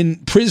famous in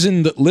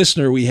prison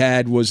listener we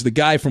had was the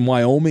guy from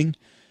Wyoming,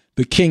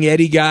 the King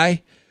Eddie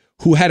guy,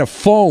 who had a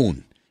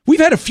phone. We've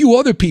had a few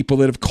other people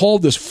that have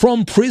called us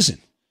from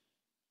prison.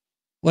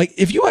 Like,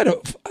 if you had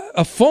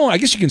a phone, I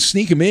guess you can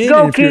sneak him in.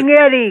 Go King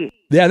Eddie.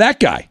 Yeah,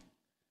 that guy.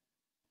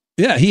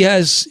 Yeah,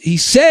 he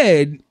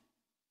said,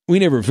 we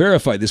never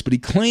verified this, but he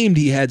claimed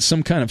he had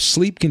some kind of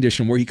sleep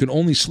condition where he could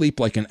only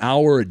sleep like an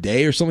hour a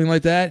day or something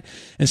like that.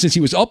 And since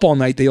he was up all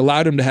night, they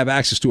allowed him to have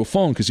access to a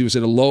phone because he was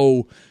at a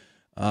low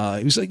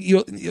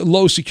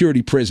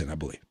security prison, I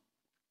believe.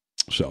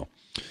 So,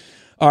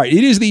 all right,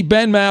 it is the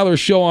Ben Maller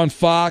Show on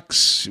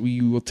Fox.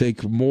 We will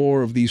take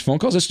more of these phone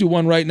calls. Let's do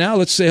one right now.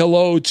 Let's say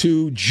hello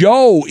to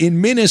Joe in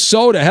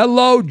Minnesota.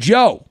 Hello,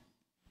 Joe.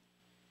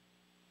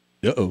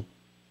 Uh-oh.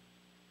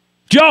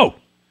 Joe!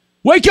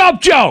 Wake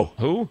up, Joe!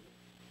 Who? All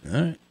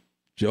right.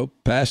 Joe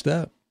passed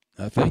out.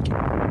 Thank you.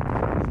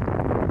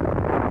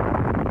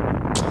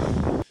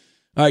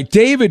 All right,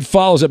 David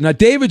follows up. Now,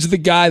 David's the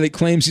guy that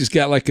claims he's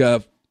got like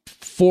a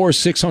 $400 or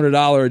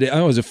 $600 a day, I don't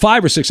know, it was a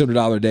 $500 or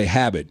 $600 a day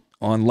habit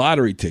on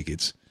lottery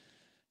tickets.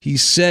 He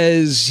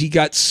says he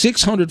got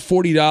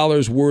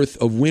 $640 worth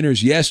of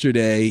winners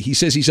yesterday. He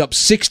says he's up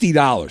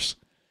 $60.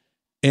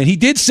 And he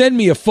did send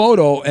me a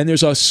photo, and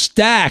there's a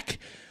stack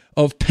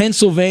of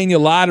Pennsylvania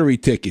lottery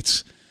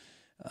tickets.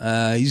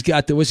 He's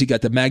got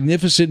the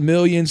Magnificent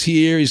Millions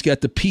here. He's got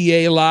the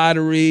PA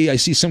lottery. I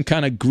see some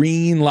kind of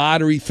green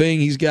lottery thing.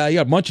 He got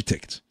a bunch of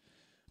tickets.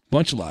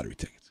 Bunch of lottery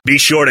tickets. Be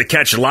sure to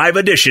catch live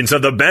editions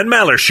of the Ben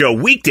Maller Show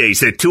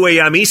weekdays at 2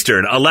 a.m.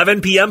 Eastern,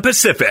 11 p.m.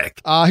 Pacific.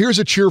 Here's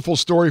a cheerful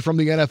story from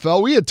the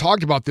NFL. We had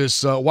talked about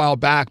this a while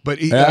back, but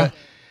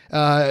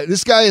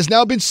this guy has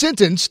now been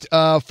sentenced.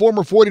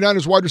 Former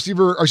 49ers wide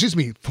receiver,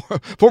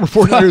 former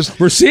 49ers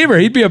receiver.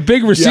 He'd be a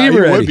big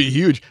receiver. Yeah, he would be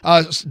huge.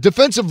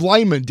 Defensive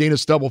lineman Dana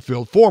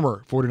Stubblefield,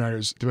 former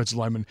 49ers defensive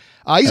lineman.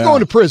 He's going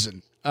to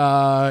prison.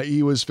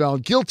 He was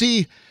found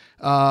guilty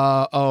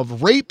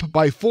of rape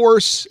by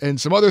force and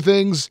some other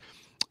things,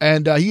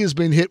 and he has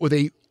been hit with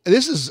I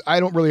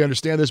don't really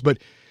understand this, but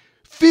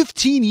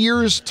 15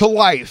 years to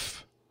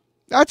life.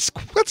 That's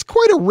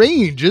quite a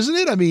range, isn't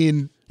it? I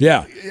mean.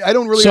 Yeah, I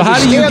don't really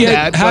understand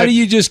that. How do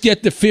you just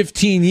get the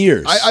 15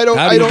 years? I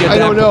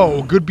don't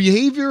know. Good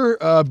behavior,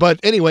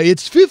 but anyway,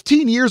 it's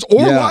 15 years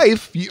or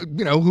life. You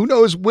know, who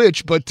knows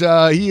which? But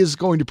he is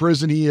going to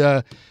prison.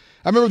 I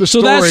remember the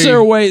story. So that's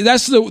their way.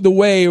 That's the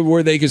way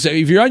where they can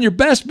say, if you're on your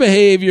best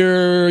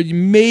behavior,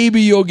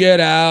 maybe you'll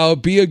get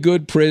out. Be a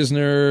good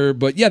prisoner.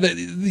 But yeah,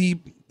 the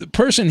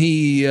person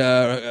he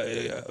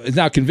is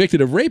now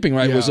convicted of raping,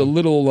 right, was a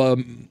little.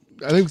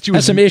 I think she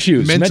was some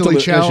issues, mentally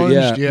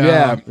challenged.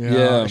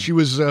 Yeah. She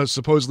was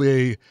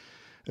supposedly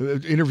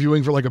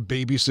interviewing for like a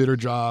babysitter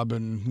job,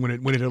 and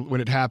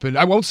when it happened,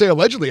 I won't say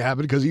allegedly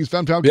happened because he's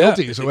found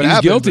guilty. So it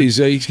happened. Guilty.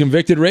 He's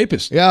convicted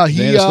rapist. Yeah,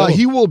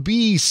 he will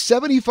be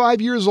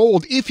 75 years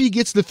old if he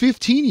gets the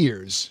 15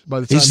 years by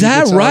the time he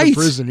gets out of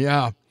prison.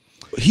 Yeah,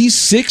 he's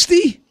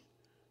 60.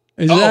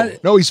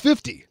 No, he's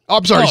 50. Oh,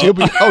 I'm sorry. He'll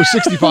be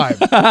 65.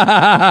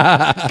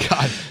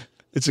 God.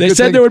 They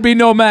said there would be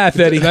no math,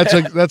 Eddie. That's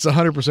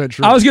 100%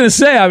 true. I was going to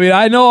say,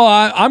 I know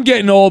I'm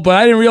getting old, but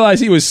I didn't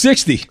realize he was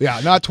 60. Yeah,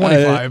 not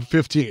 25,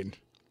 15.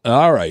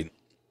 All right.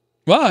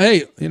 Well,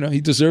 hey, he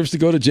deserves to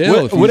go to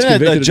jail. Wouldn't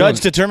the judge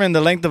determine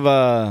the length of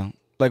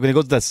like when he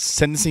goes to the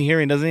sentencing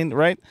hearing, doesn't he,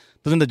 right?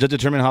 Doesn't the judge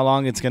determine how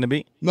long it's going to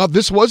be? No,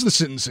 this was the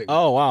sentencing.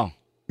 Oh, wow.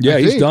 Yeah,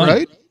 he's done.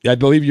 Right? I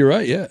believe you're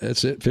right. Yeah,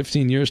 that's it.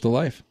 15 years to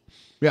life.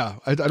 Yeah,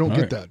 I don't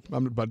get that.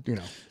 But,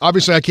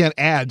 obviously I can't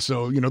add,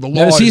 so, the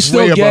law is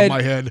way above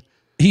my head.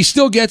 He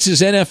still gets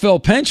his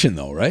NFL pension,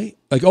 though, right?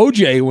 Like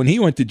OJ, when he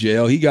went to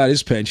jail, he got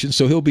his pension,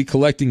 so he'll be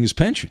collecting his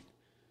pension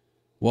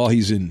while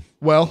he's in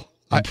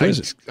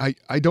prison.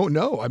 I don't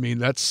know. I mean,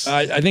 that's...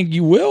 I think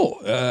you will.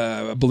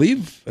 I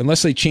believe,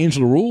 unless they change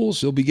the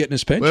rules, he'll be getting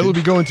his pension. Well, it'll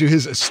be going to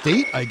his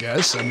estate, I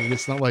guess. I mean,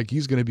 it's not like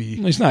he's going to be...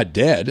 Well, he's not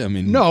dead. I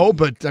mean... No,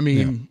 but, I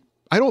mean...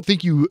 I don't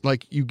think you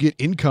get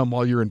income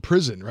while you're in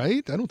prison,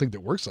 right? I don't think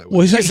that works that way.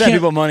 Well, he can send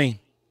people money.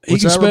 He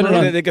can spend it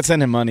on... They could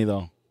send him money,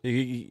 though.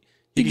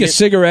 He get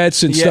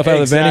cigarettes and stuff out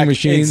of the vending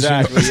machines.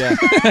 Exactly, yeah.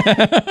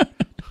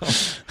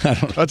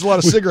 That's a lot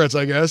of cigarettes,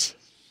 I guess.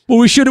 Well,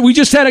 we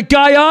just had a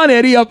guy on,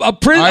 Eddie, a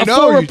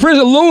former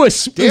prison.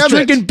 Lewis is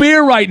drinking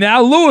beer right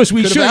now. Lewis,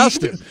 we should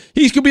ask him.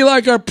 He's gonna be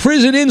like our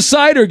prison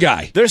insider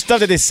guy. There's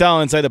stuff that they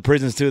sell inside the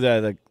prisons too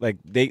that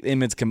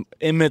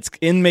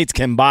inmates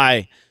can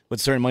buy with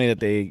certain money that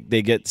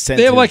they get sent.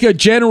 They have like a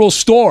general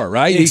store,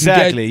 right?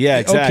 Exactly.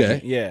 Exactly.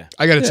 Okay. Yeah.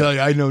 I got to tell you,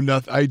 I know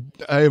nothing.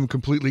 I am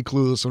completely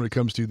clueless when it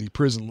comes to the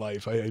prison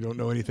life. I don't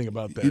know anything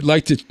about that. You'd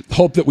like to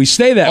hope that we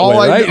stay that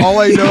way, right? All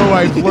I know,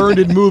 I've learned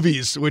in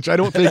movies, which I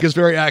don't think is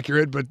very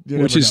accurate, but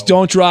which is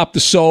don't drop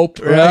the soap,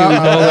 right?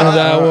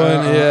 That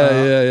one.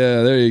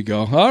 Yeah. There you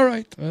go. All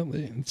right. Well,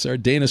 it's our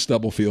Dana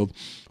Stubblefield,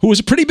 who was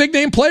a pretty big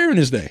name player in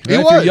his day. Right?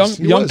 He was.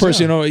 Young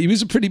person, he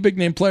was a pretty big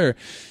name player.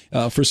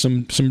 For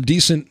some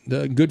decent,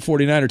 good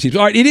 49er teams.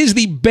 All right, it is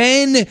the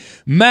Ben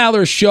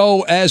Maller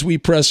Show as we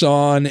press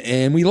on,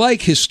 and we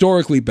like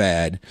historically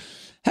bad.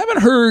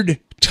 Haven't heard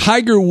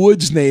Tiger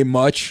Woods' name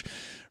much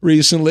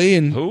recently,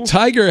 and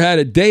Tiger had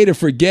a day to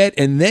forget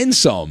and then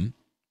some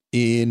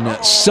in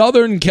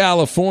Southern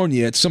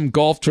California at some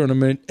golf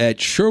tournament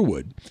at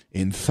Sherwood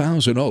in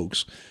Thousand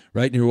Oaks,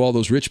 right near where all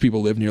those rich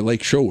people live near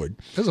Lake Sherwood.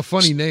 That's a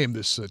funny name,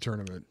 this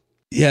tournament.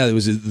 Yeah, there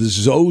was the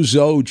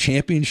Zozo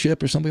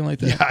Championship or something like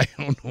that. Yeah, I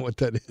don't know what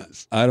that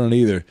is. I don't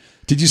either.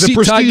 Did you the see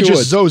prestigious Tiger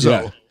Woods? Zozo?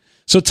 Yeah.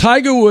 So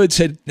Tiger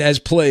Woods has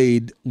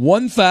played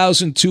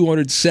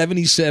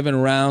 1,277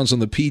 rounds on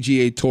the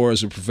PGA Tour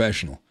as a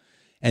professional.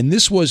 And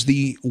this was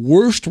the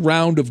worst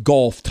round of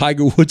golf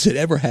Tiger Woods had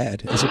ever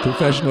had as a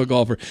professional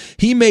golfer.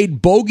 He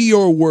made bogey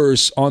or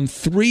worse on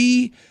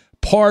 3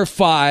 par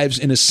 5s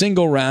in a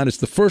single round. It's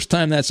the first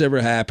time that's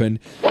ever happened.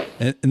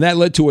 And that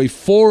led to a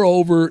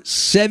 4-over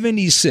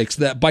 76.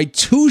 That by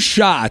 2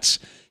 shots,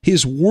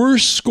 his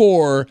worst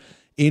score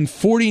in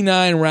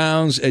 49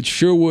 rounds at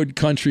Sherwood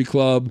Country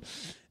Club.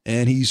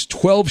 And he's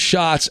 12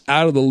 shots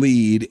out of the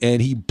lead, and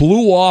he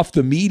blew off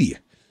the media.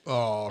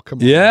 Oh, come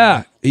on.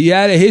 Yeah, he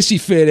had a hissy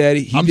fit,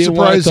 Eddie. I'm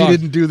surprised he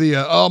didn't do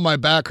the, my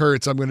back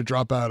hurts, I'm going to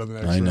drop out of the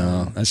next round. I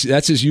know.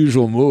 That's his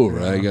usual move,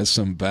 right? He got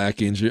some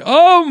back injury.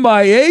 Oh,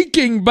 my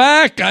aching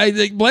back.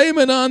 I blame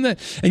it on that.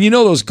 And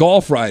those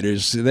golf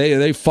writers,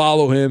 they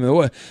follow him.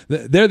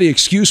 They're the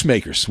excuse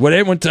makers.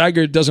 When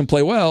Tiger doesn't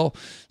play well,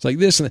 it's like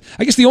this. And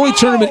I guess the only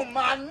tournament.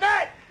 My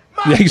neck!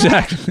 Yeah,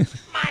 exactly.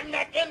 My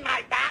neck in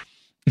my back.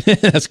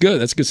 That's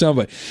good. That's a good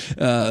soundbite.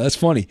 That's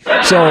funny.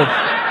 So...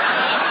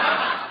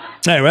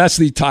 Anyway, that's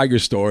the Tiger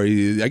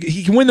story.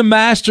 He can win the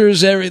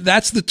Masters.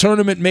 That's the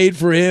tournament made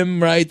for him,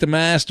 right? The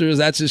Masters.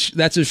 That's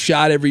his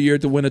shot every year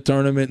to win a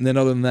tournament. And then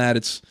other than that,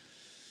 it's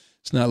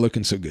not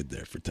looking so good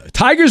there for Tiger.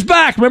 Tiger's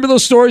back. Remember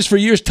those stories for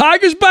years?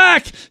 Tiger's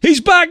back. He's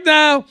back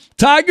now.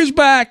 Tiger's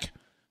back.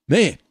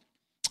 Man.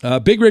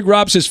 Big Rig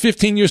Rob says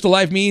 15 years to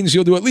life means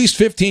you'll do at least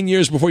 15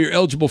 years before you're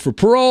eligible for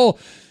parole.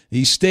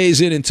 He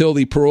stays in until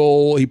he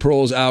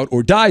paroles out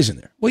or dies in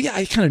there. Well, yeah,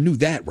 I kind of knew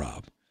that,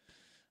 Rob.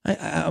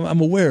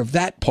 I'm aware of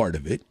that part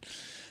of it.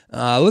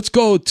 Let's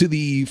go to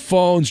the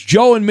phones.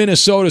 Joe in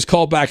Minnesota's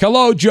called back.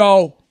 Hello,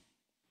 Joe.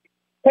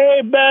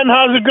 Hey, Ben.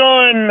 How's it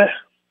going?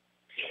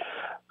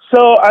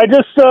 So I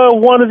just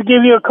wanted to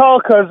give you a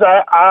call because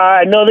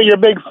I know that you're a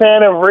big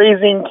fan of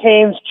Raising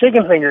Cane's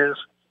Chicken Fingers.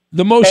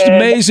 The most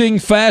amazing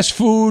fast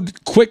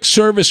food, quick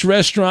service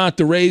restaurant,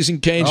 the Raising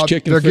Cane's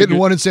Chicken Fingers. They're getting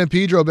one in San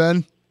Pedro,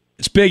 Ben.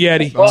 It's big,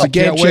 Eddie. It's a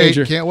game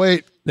changer. Can't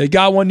wait. They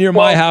got one near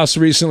my house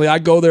recently. I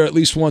go there at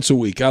least once a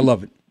week. I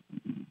love it.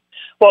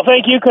 Well,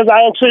 thank you, because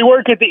I actually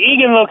work at the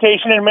Egan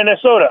location in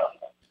Minnesota.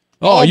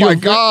 Oh my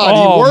God.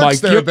 He works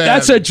there, Ben.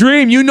 That's a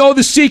dream. You know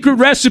the secret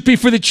recipe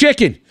for the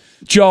chicken,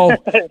 Joe.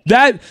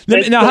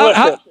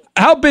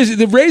 how busy?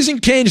 The Raising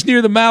Cane's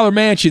near the Maller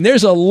Mansion.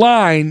 There's a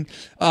line.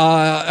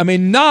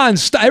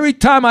 Non-stop. Every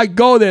time I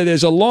go there,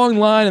 there's a long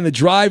line in the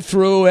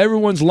drive-thru.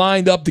 Everyone's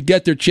lined up to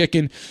get their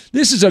chicken.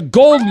 This is a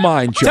gold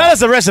mine, Joe. Tell us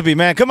the recipe,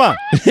 man. Come on.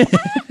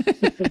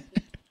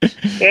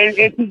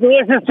 It's a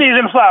delicious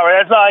seasoned flour.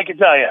 That's all I can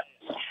tell you.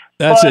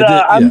 That's it.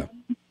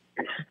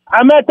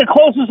 I'm at the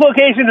closest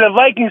location to the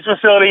Vikings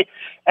facility,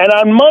 and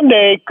on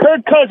Monday,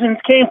 Kirk Cousins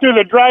came through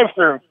the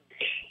drive-thru.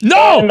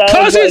 No,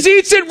 Cousins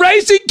eats at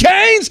Raising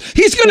Cane's.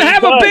 He's going to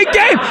have a big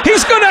game.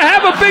 He's going to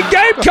have a big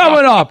game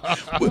coming up.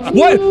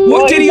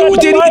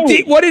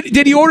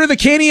 Did he order the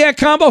Caniac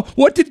combo?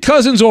 What did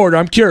Cousins order?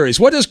 I'm curious.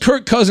 What does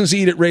Kirk Cousins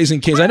eat at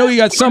Raising Cane's? I know you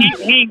got some.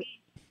 He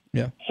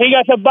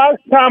got the box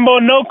combo,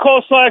 no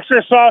coleslaw,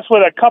 extra sauce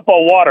with a cup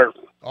of water.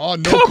 Oh,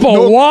 cup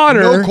of water.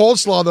 No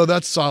coleslaw, though.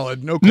 That's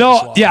solid. No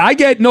coleslaw. I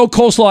get no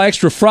coleslaw,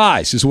 extra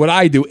fries is what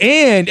I do.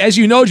 And as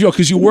you know, Joe,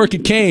 because you work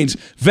at Cane's,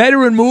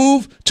 veteran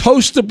move,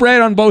 toast the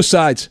bread on both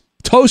sides.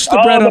 Toast the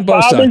bread on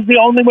both sides. Is the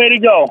only way to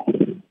go.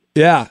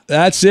 Yeah,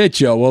 that's it,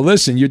 Joe. Well,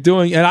 listen, you're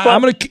doing, and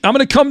I'm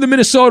gonna come to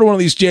Minnesota one of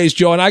these days,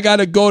 Joe, and I got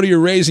to go to your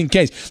Raising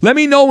Cane's. Let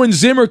me know when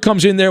Zimmer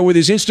comes in there with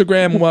his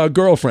Instagram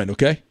girlfriend,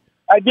 okay?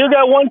 I do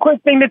got one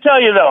quick thing to tell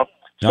you, though.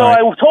 So right.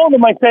 I told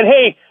him, I said,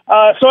 hey,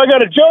 so I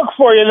got a joke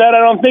for you that I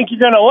don't think you're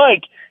going to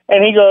like.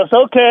 And he goes,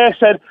 okay. I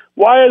said,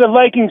 why are the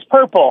Vikings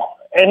purple?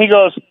 And he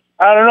goes,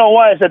 I don't know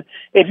why. I said,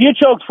 if you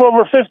choked for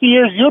over 50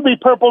 years, you'd be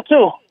purple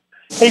too.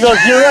 He goes,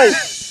 you're right.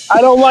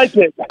 I don't like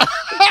it. Wait.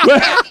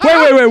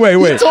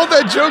 You told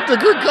that joke to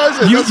Kirk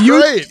Cousins. That's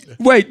great.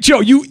 Wait, Joe,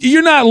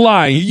 you're not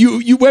lying.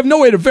 You have no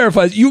way to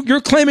verify it.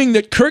 You're claiming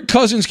that Kirk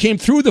Cousins came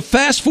through the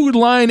fast food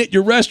line at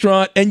your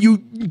restaurant and you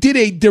did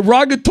a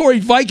derogatory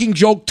Viking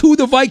joke to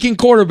the Viking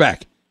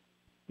quarterback.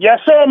 Yes,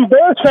 sir. I'm a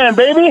Bears fan,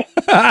 baby.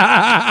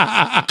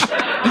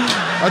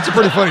 That's a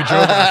pretty funny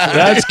joke, actually.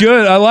 That's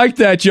good. I like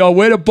that, Joe.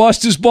 Way to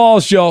bust his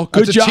balls, Joe.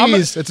 Good job.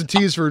 It's a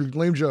tease for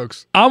lame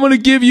jokes. I'm going to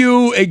give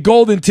you a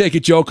golden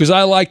ticket, Joe, because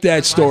I like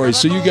that story.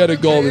 So you got a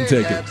golden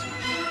ticket.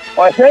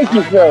 Well, thank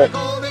you, sir.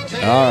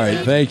 All right.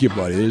 Thank you,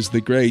 buddy. There's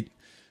the great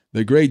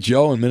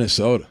Joe in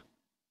Minnesota.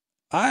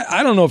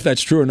 I don't know if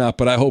that's true or not,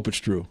 but I hope it's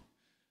true.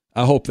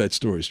 I hope that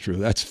story's true.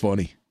 That's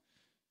funny.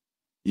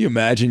 You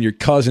imagine your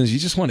cousins, you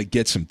just want to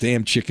get some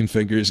damn chicken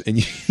fingers, and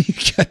you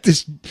got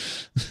this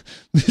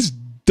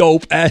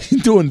dope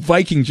doing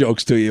Viking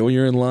jokes to you when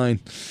you're in line.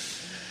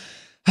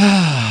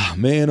 Ah,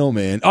 man, oh,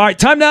 man. All right,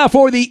 time now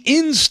for the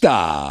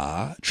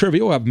Insta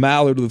Trivia. We'll have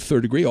Mallard to the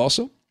third degree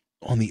also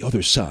on the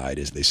other side,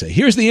 as they say.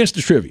 Here's the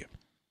Insta Trivia.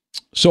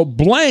 So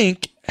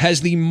blank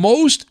has the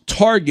most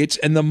targets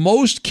and the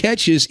most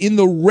catches in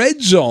the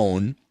red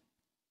zone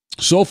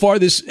so far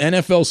this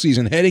NFL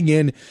season, heading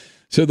in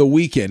to the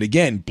weekend.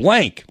 Again,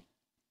 blank.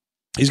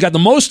 He's got the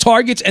most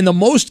targets and the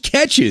most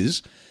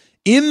catches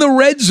in the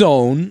red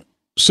zone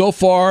so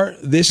far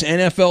this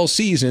NFL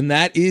season.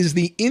 That is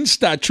the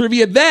Insta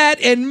Trivia. That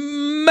and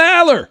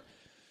Maller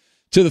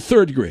to the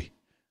third degree.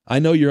 I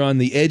know you're on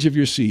the edge of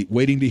your seat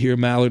waiting to hear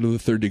Maller to the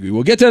third degree.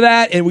 We'll get to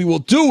that, and we will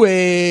do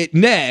it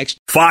next.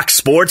 Fox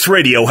Sports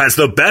Radio has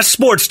the best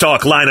sports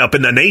talk lineup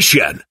in the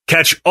nation.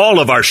 Catch all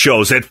of our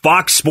shows at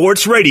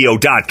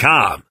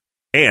foxsportsradio.com.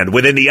 And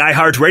within the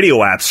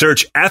iHeartRadio app,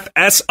 search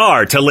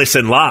FSR to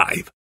listen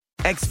live.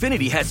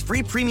 Xfinity has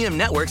free premium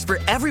networks for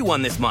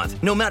everyone this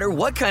month, no matter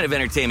what kind of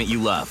entertainment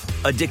you love.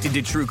 Addicted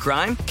to true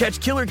crime? Catch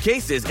killer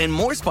cases and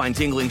more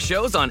spine-tingling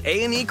shows on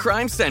A&E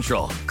Crime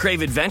Central.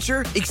 Crave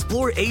adventure?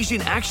 Explore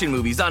Asian action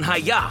movies on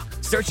Hi-Ya.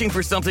 Searching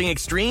for something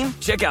extreme?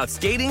 Check out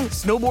skating,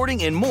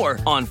 snowboarding, and more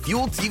on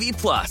Fuel TV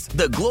Plus,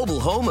 the global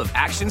home of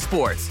action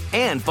sports.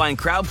 And find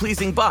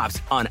crowd-pleasing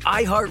bops on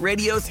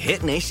iHeartRadio's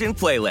Hit Nation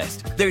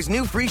playlist. There's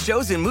new free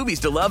shows and movies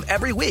to love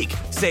every week.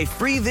 Say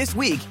free this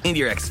week in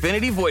your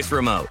Xfinity voice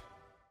remote.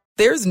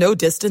 There's no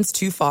distance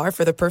too far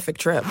for the perfect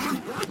trip.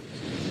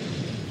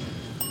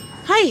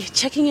 Hi,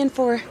 checking in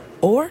for...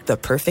 Or the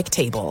perfect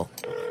table.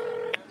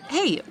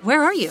 Hey,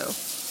 where are you?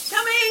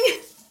 Coming!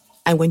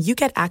 And when you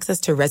get access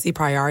to Resi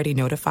Priority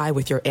Notify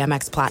with your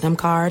Amex Platinum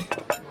card...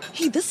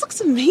 Hey, this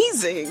looks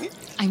amazing.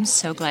 I'm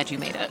so glad you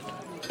made it.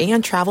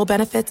 And travel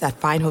benefits at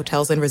fine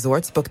hotels and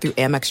resorts booked through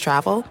Amex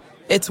Travel,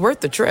 it's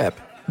worth the trip.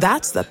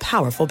 That's the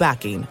powerful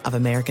backing of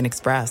American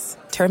Express.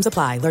 Terms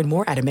apply. Learn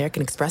more at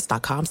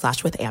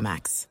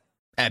americanexpress.com/withAmex.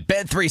 At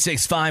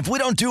Bet365, we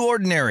don't do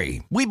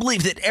ordinary. We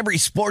believe that every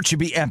sport should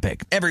be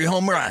epic. Every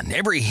home run,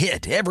 every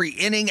hit, every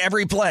inning,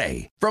 every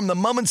play. From the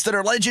moments that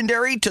are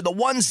legendary to the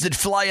ones that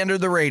fly under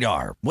the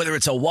radar. Whether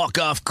it's a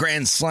walk-off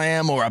grand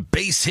slam or a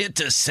base hit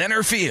to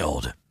center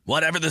field.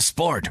 Whatever the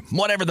sport,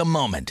 whatever the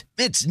moment.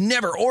 It's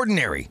never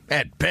ordinary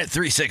at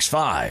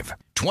Bet365.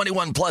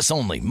 21 plus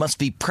only. Must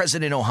be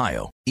present in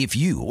Ohio. If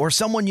you or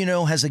someone you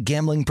know has a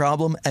gambling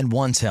problem and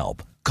wants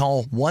help,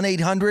 call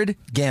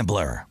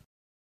 1-800-GAMBLER.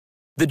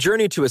 The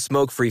journey to a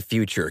smoke-free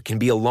future can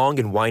be a long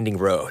and winding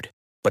road.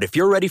 But if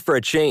you're ready for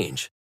a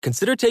change,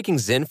 consider taking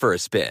Zyn for a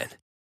spin.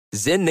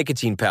 Zyn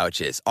nicotine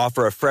pouches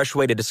offer a fresh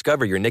way to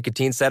discover your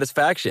nicotine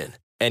satisfaction.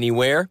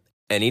 Anywhere,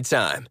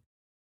 anytime.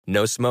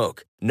 No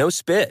smoke, no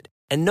spit,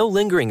 and no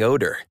lingering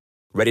odor.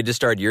 Ready to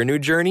start your new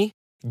journey?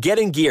 Get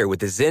in gear with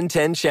the Zyn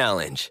 10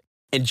 Challenge.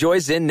 Enjoy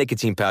Zyn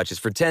nicotine pouches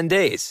for 10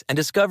 days and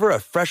discover a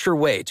fresher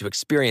way to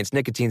experience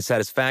nicotine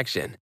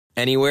satisfaction.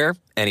 Anywhere,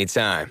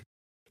 anytime.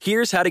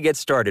 Here's how to get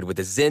started with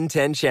the Zyn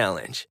 10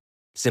 Challenge.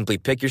 Simply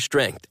pick your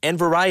strength and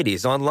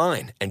varieties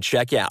online and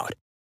check out.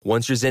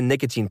 Once your Zyn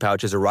nicotine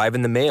pouches arrive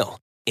in the mail,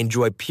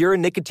 enjoy pure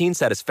nicotine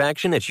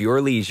satisfaction at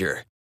your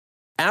leisure.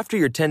 After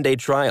your 10-day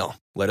trial,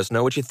 let us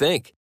know what you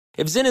think.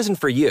 If Zyn isn't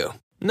for you,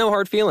 no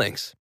hard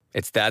feelings.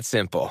 It's that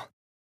simple.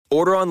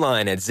 Order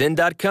online at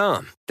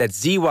Zyn.com,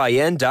 that's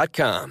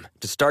ZYN.com,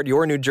 to start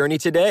your new journey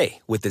today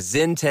with the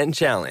Zyn 10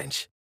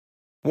 Challenge.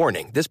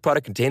 Warning, this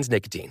product contains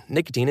nicotine.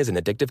 Nicotine is an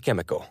addictive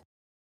chemical.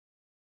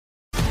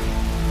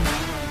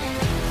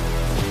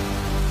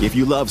 If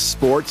you love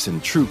sports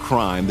and true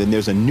crime, then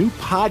there's a new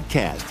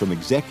podcast from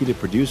executive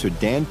producer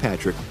Dan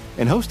Patrick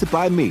and hosted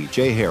by me,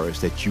 Jay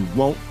Harris, that you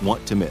won't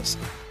want to miss.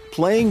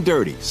 Playing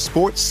Dirty: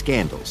 Sports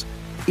Scandals.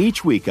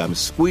 Each week, I'm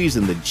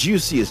squeezing the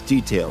juiciest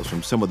details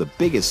from some of the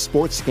biggest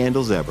sports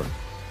scandals ever.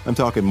 I'm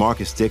talking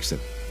Marcus Dixon,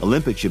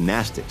 Olympic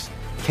gymnastics,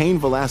 Cain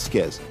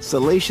Velasquez,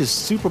 salacious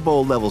Super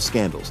Bowl-level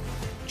scandals.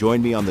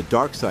 Join me on the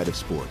dark side of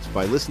sports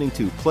by listening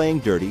to Playing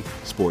Dirty: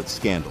 Sports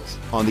Scandals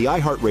on the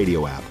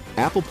iHeartRadio app,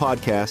 Apple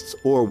Podcasts,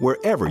 or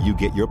wherever you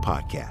get your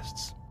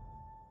podcasts.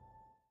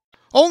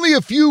 Only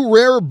a few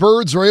rare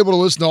birds are able to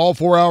listen to all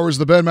 4 hours of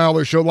the Ben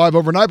Maller Show live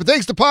overnight, but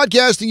thanks to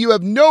podcasting, you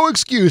have no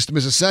excuse to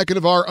miss a second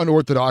of our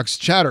unorthodox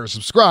chatter.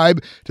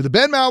 Subscribe to the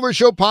Ben Maller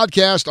Show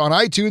podcast on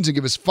iTunes and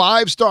give us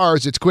 5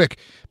 stars. It's quick,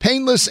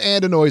 painless,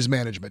 and a noise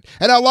management.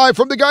 And now live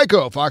from the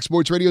Geico Fox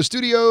Sports Radio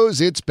studios,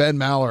 it's Ben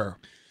Maller.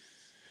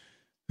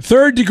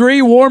 Third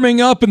degree warming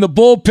up in the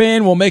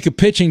bullpen. We'll make a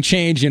pitching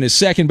change in a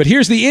second, but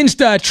here's the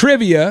Insta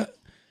trivia.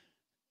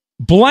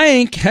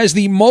 Blank has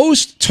the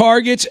most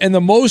targets and the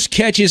most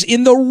catches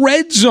in the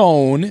red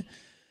zone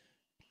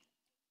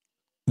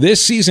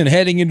this season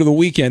heading into the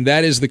weekend.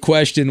 That is the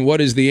question.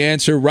 What is the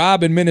answer?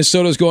 Rob in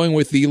Minnesota is going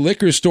with the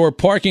liquor store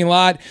parking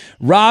lot.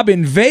 Rob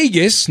in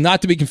Vegas,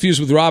 not to be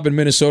confused with Rob in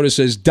Minnesota,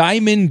 says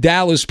Diamond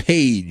Dallas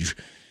Page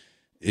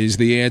is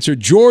the answer.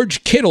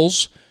 George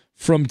Kittles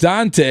from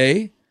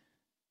Dante.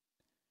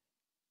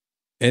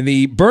 And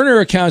the burner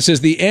account says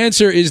the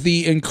answer is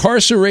the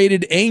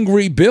incarcerated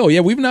Angry Bill.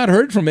 Yeah, we've not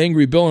heard from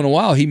Angry Bill in a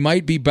while. He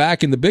might be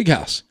back in the big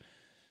house.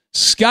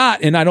 Scott,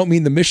 and I don't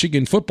mean the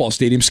Michigan football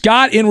stadium.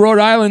 Scott in Rhode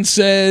Island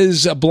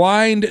says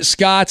blind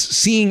Scott's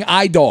seeing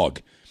eye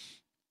dog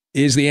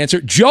is the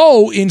answer.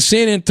 Joe in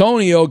San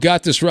Antonio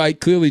got this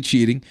right, clearly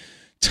cheating.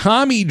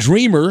 Tommy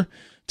Dreamer,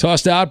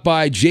 tossed out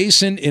by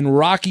Jason in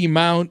Rocky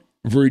Mount,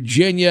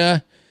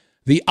 Virginia.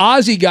 The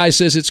Aussie guy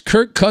says it's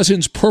Kirk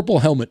Cousins' purple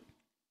helmet.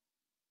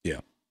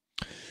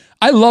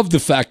 I love the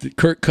fact that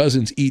Kirk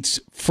Cousins eats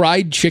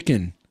fried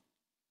chicken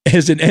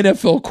as an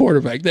NFL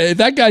quarterback.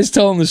 That guy's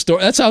telling the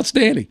story. That's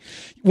outstanding.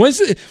 When's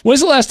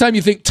the last time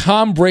you think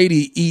Tom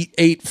Brady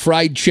ate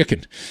fried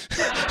chicken?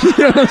 You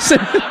know what I'm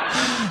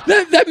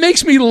saying? That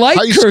makes me like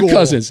Kirk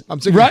Cousins. I'm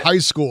thinking high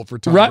school for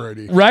Tom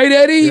Brady. Right,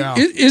 Eddie? Yeah.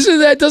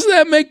 Doesn't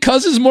that make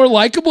Cousins more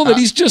likable that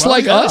he's just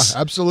like us?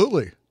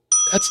 Absolutely.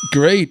 That's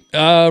great.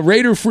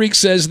 Raider Freak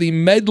says the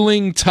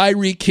meddling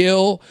Tyreek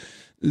Hill.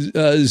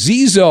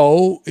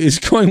 Zizo is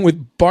going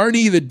with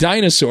Barney the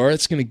dinosaur.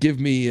 That's going to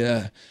give me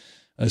a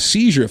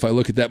seizure if I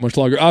look at that much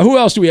longer. Who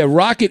else do we have?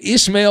 Rocket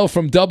Ismail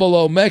from Double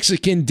O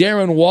Mexican.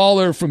 Darren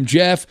Waller from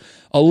Jeff.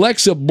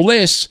 Alexa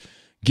Bliss,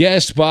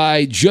 guest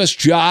by Just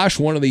Josh,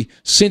 one of the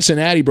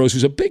Cincinnati bros,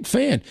 who's a big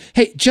fan.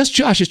 Hey, Just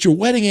Josh, it's your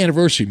wedding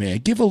anniversary, man.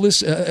 Give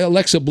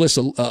Alexa Bliss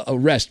a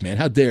rest, man.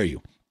 How dare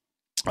you?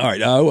 All right,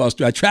 who else?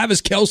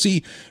 Travis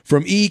Kelce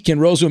from Eek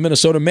in Roseville,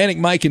 Minnesota. Manic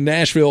Mike in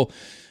Nashville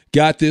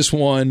got this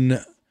one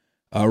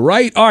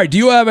right. All right, do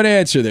you have an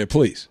answer there,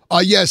 please?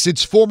 Yes,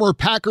 it's former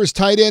Packers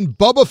tight end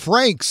Bubba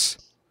Franks.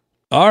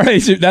 All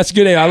right, that's a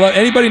good name. I love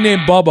anybody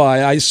named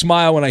Bubba. I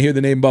smile when I hear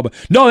the name Bubba.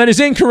 No, that is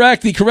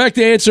incorrect. The correct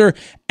answer,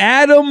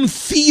 Adam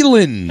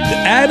Thielen.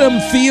 Adam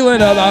Thielen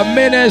of the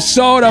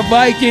Minnesota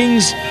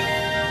Vikings.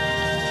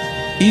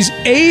 He's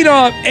 8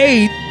 of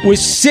 8 with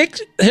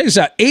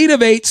 8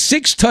 of 8,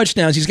 6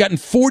 touchdowns. He's gotten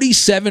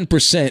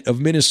 47% of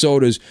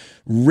Minnesota's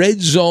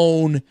red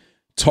zone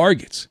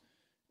targets.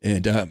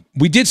 And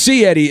we did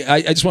see, Eddie,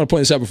 I just want to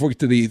point this out before we get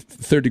to the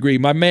third degree.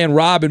 My man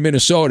Rob in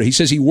Minnesota, he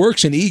says he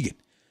works in Eagan.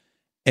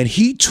 And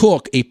he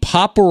took a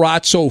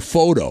paparazzo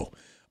photo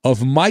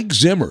of Mike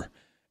Zimmer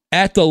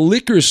at the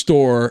liquor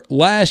store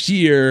last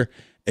year.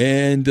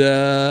 And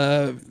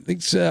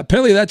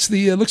apparently that's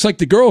looks like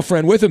the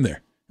girlfriend with him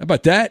there. How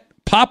about that?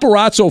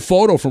 Paparazzo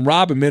photo from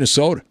Rob in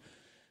Minnesota.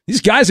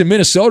 These guys in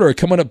Minnesota are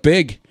coming up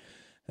big.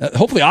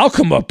 Hopefully I'll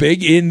come up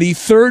big in the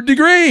third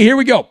degree. Here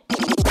we go.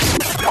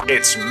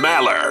 It's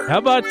Maller. How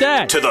about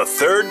that? To the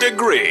third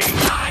degree.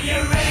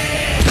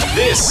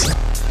 This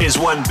is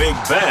when Big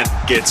Ben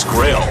gets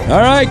grilled. All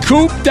right,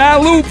 Coop da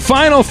Loop,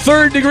 final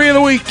third degree of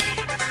the week.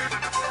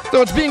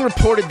 So it's being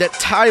reported that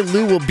Ty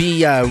Lue will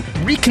be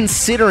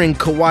reconsidering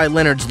Kawhi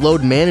Leonard's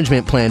load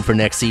management plan for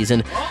next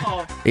season.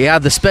 Yeah,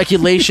 the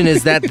speculation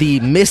is that the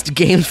missed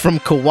games from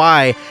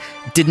Kawhi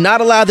did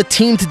not allow the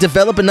team to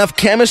develop enough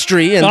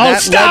chemistry, and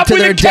that led to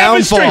with their the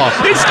chemistry.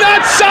 downfall. It's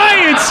not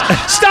science.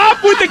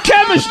 Stop with the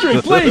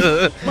chemistry, please.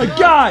 My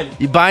God.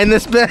 You buying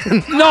this,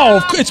 Ben?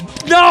 No,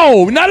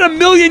 not in a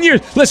million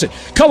years. Listen,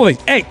 couple things.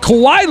 Hey,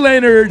 Kawhi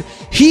Leonard,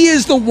 he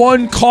is the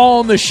one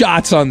calling the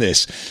shots on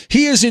this.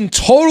 He is in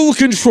total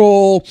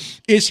control.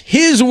 It's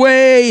his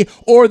way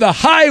or the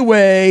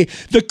highway.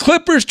 The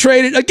Clippers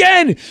traded,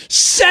 again,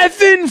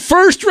 7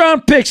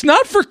 first-round picks,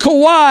 not for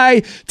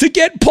Kawhi, to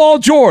get Paul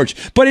George.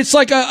 But it's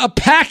like a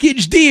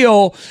package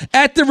deal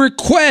at the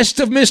request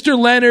of Mr.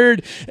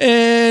 Leonard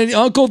and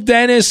Uncle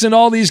Dennis and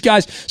all these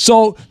guys.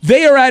 So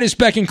they are at his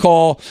beck and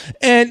call.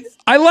 And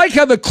I like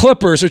how the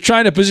Clippers are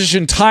trying to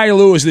position Ty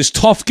Lue as this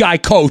tough guy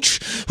coach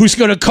who's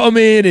going to come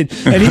in and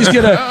he's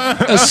going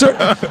to assert.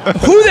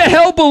 Who the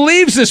hell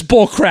believes this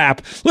bull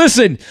crap?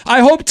 Listen, I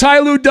hope Ty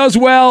Lue does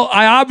well.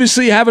 I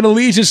obviously have an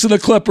allegiance to the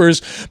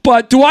Clippers,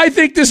 but do I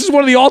think this is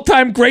one of the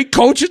all-time great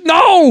coaches?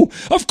 No,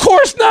 of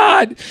course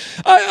not.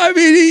 I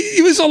mean,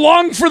 he was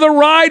along for the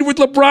ride with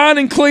LeBron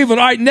in Cleveland.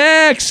 All right,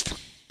 next.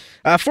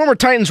 Former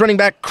Titans running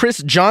back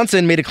Chris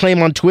Johnson made a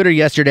claim on Twitter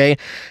yesterday. It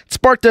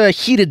sparked a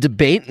heated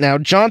debate. Now,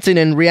 Johnson,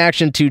 in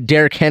reaction to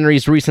Derrick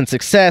Henry's recent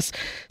success,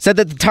 said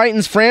that the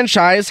Titans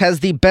franchise has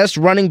the best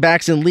running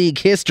backs in league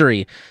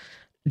history.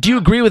 Do you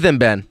agree with him,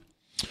 Ben?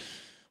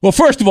 Well,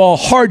 first of all,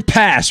 hard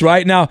pass,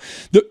 right? Now,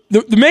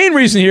 the main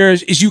reason here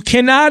is you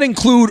cannot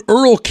include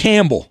Earl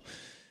Campbell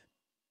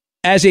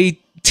as a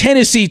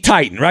Tennessee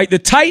Titan, right? The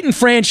Titan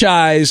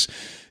franchise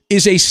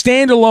is a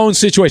standalone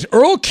situation.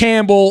 Earl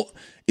Campbell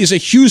is a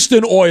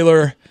Houston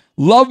Oiler.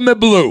 Love me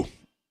blue.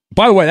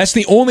 By the way, that's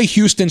the only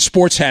Houston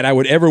sports hat I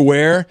would ever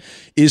wear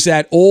is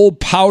that old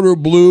powder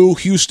blue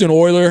Houston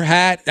Oiler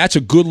hat. That's a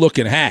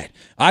good-looking hat.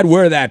 I'd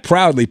wear that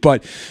proudly.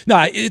 But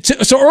no,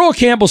 so Earl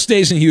Campbell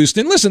stays in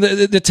Houston. Listen,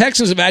 the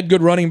Texans have had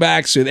good running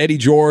backs with Eddie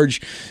George,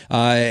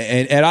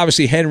 and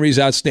obviously Henry's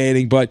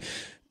outstanding. But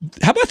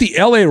how about the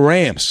L.A.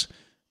 Rams?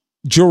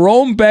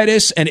 Jerome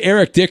Bettis and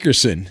Eric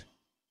Dickerson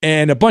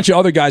and a bunch of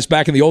other guys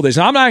back in the old days.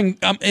 Now,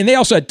 and they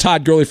also had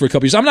Todd Gurley for a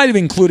couple years. I'm not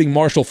even including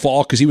Marshall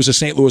Faulk because he was a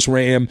St. Louis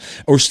Ram,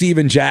 or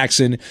Steven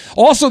Jackson.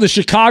 Also, the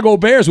Chicago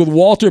Bears with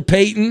Walter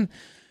Payton,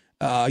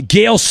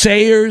 Gale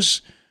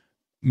Sayers,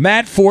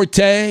 Matt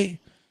Forte,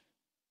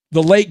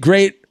 the late,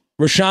 great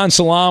Rashaan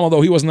Salam, although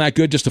he wasn't that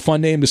good, just a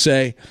fun name to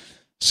say.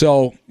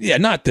 So, yeah,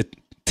 not the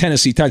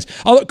Tennessee Titans.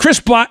 Although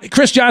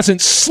Chris Johnson,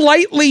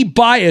 slightly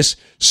biased,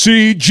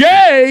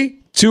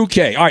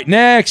 CJ2K. All right,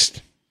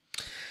 next.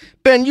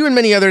 Ben, you and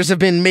many others have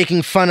been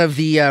making fun of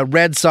the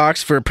Red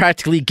Sox for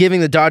practically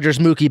giving the Dodgers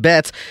Mookie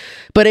Betts,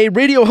 but a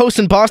radio host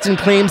in Boston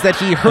claims that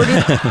he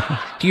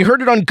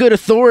heard it on good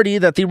authority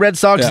that the Red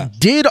Sox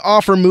did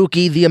offer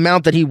Mookie the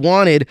amount that he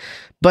wanted,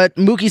 but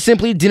Mookie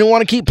simply didn't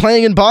want to keep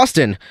playing in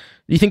Boston.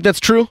 Do you think that's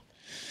true?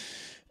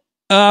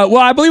 Well,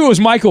 I believe it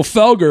was Michael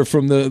Felger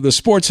from the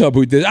Sports Hub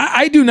who did.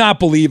 I do not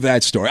believe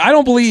that story. I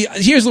don't believe.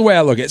 Here's the way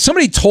I look at it.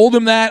 Somebody told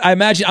him that. I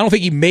don't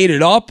think he made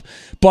it up.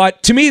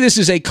 But to me, this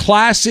is a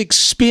classic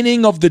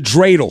spinning of the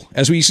dreidel,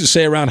 as we used to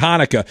say around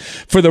Hanukkah,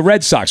 for the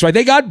Red Sox. Right?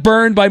 They got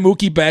burned by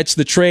Mookie Betts,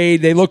 the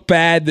trade. They look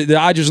bad. The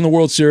Dodgers in the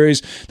World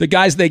Series. The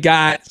guys they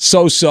got,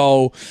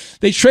 so-so.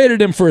 They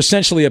traded him for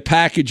essentially a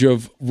package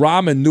of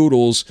ramen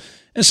noodles.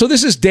 And so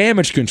this is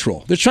damage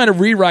control. They're trying to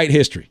rewrite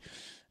history.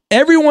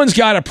 Everyone's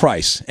got a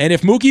price, and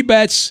if Mookie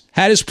Betts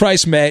had his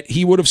price met,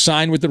 he would have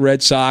signed with the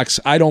Red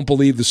Sox. I don't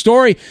believe the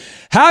story.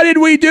 How did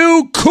we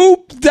do?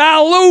 Coop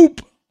da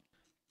loop.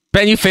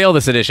 Ben, you failed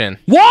this edition.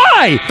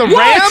 Why? The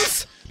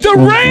Rams? The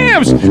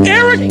Rams!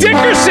 Eric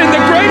Dickerson,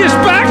 the greatest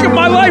back of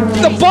my life.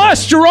 The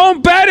bus,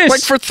 Jerome Bettis. Like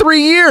for 3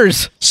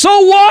 years.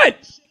 So what?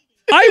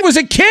 I was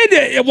a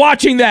kid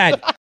watching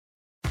that.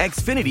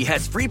 Xfinity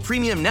has free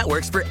premium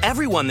networks for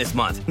everyone this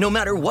month, no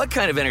matter what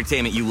kind of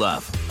entertainment you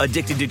love.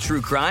 Addicted to true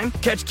crime?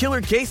 Catch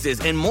killer cases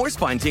and more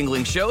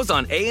spine-tingling shows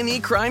on A&E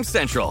Crime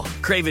Central.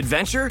 Crave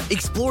adventure?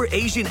 Explore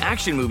Asian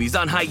action movies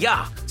on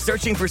Hi-Ya.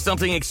 Searching for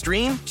something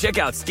extreme? Check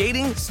out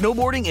skating,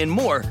 snowboarding, and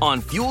more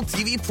on Fuel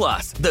TV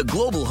Plus, the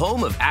global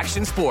home of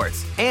action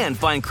sports. And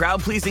find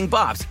crowd-pleasing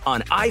bops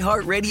on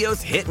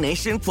iHeartRadio's Hit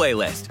Nation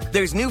playlist.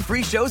 There's new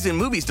free shows and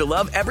movies to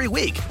love every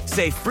week.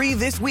 Say free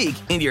this week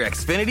in your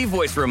Xfinity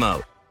voice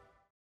remote.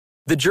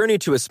 The journey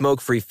to a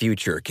smoke-free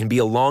future can be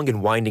a long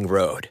and winding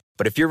road.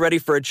 But if you're ready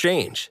for a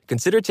change,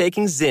 consider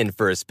taking Zyn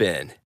for a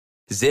spin.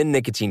 Zyn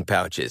nicotine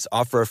pouches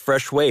offer a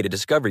fresh way to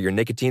discover your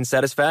nicotine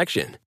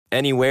satisfaction.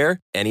 Anywhere,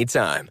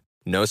 anytime.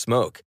 No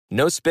smoke,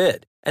 no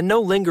spit, and no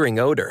lingering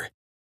odor.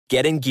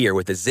 Get in gear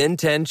with the Zyn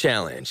 10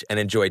 Challenge and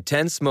enjoy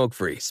 10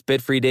 smoke-free,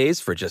 spit-free days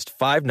for just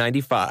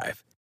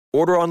 $5.95.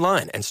 Order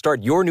online and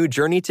start your new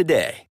journey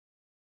today.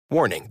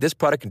 Warning, this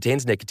product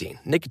contains nicotine.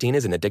 Nicotine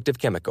is an addictive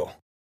chemical.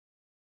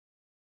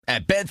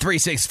 At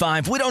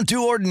Bet365, we don't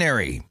do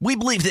ordinary. We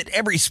believe that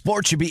every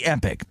sport should be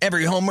epic.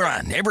 Every home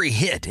run, every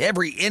hit,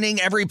 every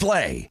inning, every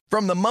play.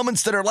 From the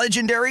moments that are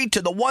legendary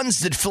to the ones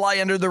that fly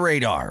under the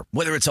radar.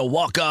 Whether it's a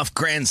walk-off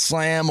grand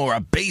slam or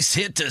a base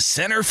hit to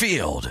center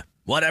field.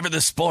 Whatever the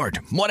sport,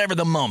 whatever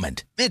the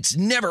moment. It's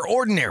never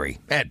ordinary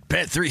at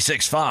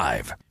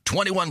Bet365.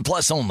 21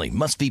 plus only.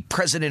 Must be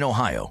present in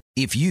Ohio.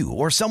 If you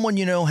or someone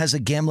you know has a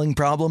gambling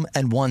problem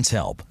and wants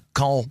help,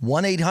 call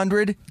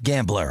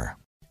 1-800-GAMBLER.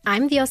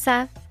 I'm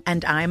Diosa.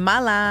 And I'm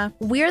Mala.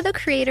 We're the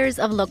creators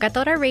of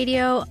Locatora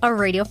Radio, a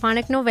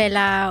radiophonic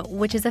novela,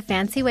 which is a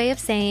fancy way of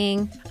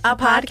saying a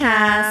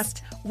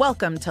podcast.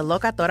 Welcome to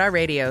Locatora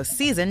Radio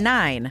Season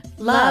 9.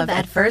 Love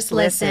at First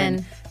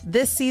Listen.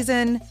 This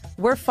season,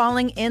 we're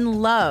falling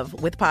in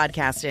love with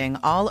podcasting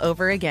all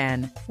over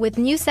again. With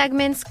new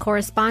segments,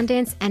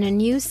 correspondence, and a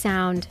new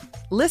sound.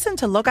 Listen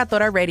to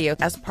Locatora Radio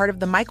as part of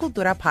the My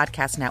Cultura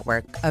Podcast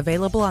Network.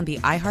 Available on the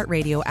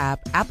iHeartRadio app,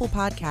 Apple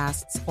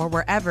Podcasts, or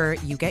wherever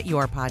you get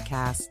your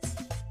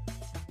podcasts.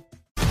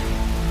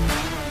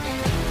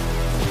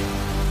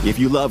 If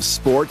you love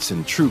sports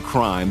and true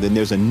crime, then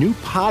there's a new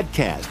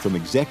podcast from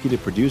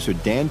executive producer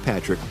Dan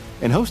Patrick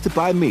and hosted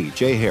by me,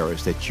 Jay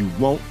Harris, that you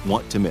won't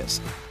want to miss.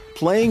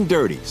 Playing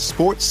Dirty: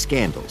 Sports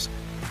Scandals.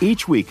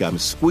 Each week, I'm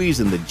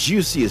squeezing the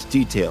juiciest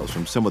details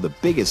from some of the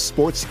biggest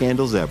sports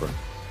scandals ever.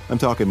 I'm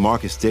talking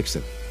Marcus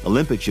Dixon,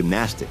 Olympic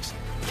gymnastics,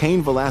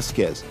 Cain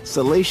Velasquez,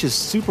 salacious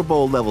Super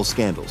Bowl-level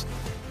scandals.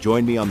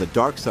 Join me on the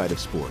dark side of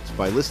sports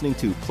by listening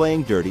to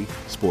Playing Dirty: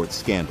 Sports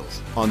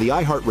Scandals on the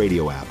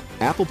iHeartRadio app,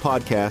 Apple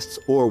Podcasts,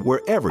 or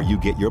wherever you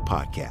get your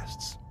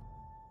podcasts.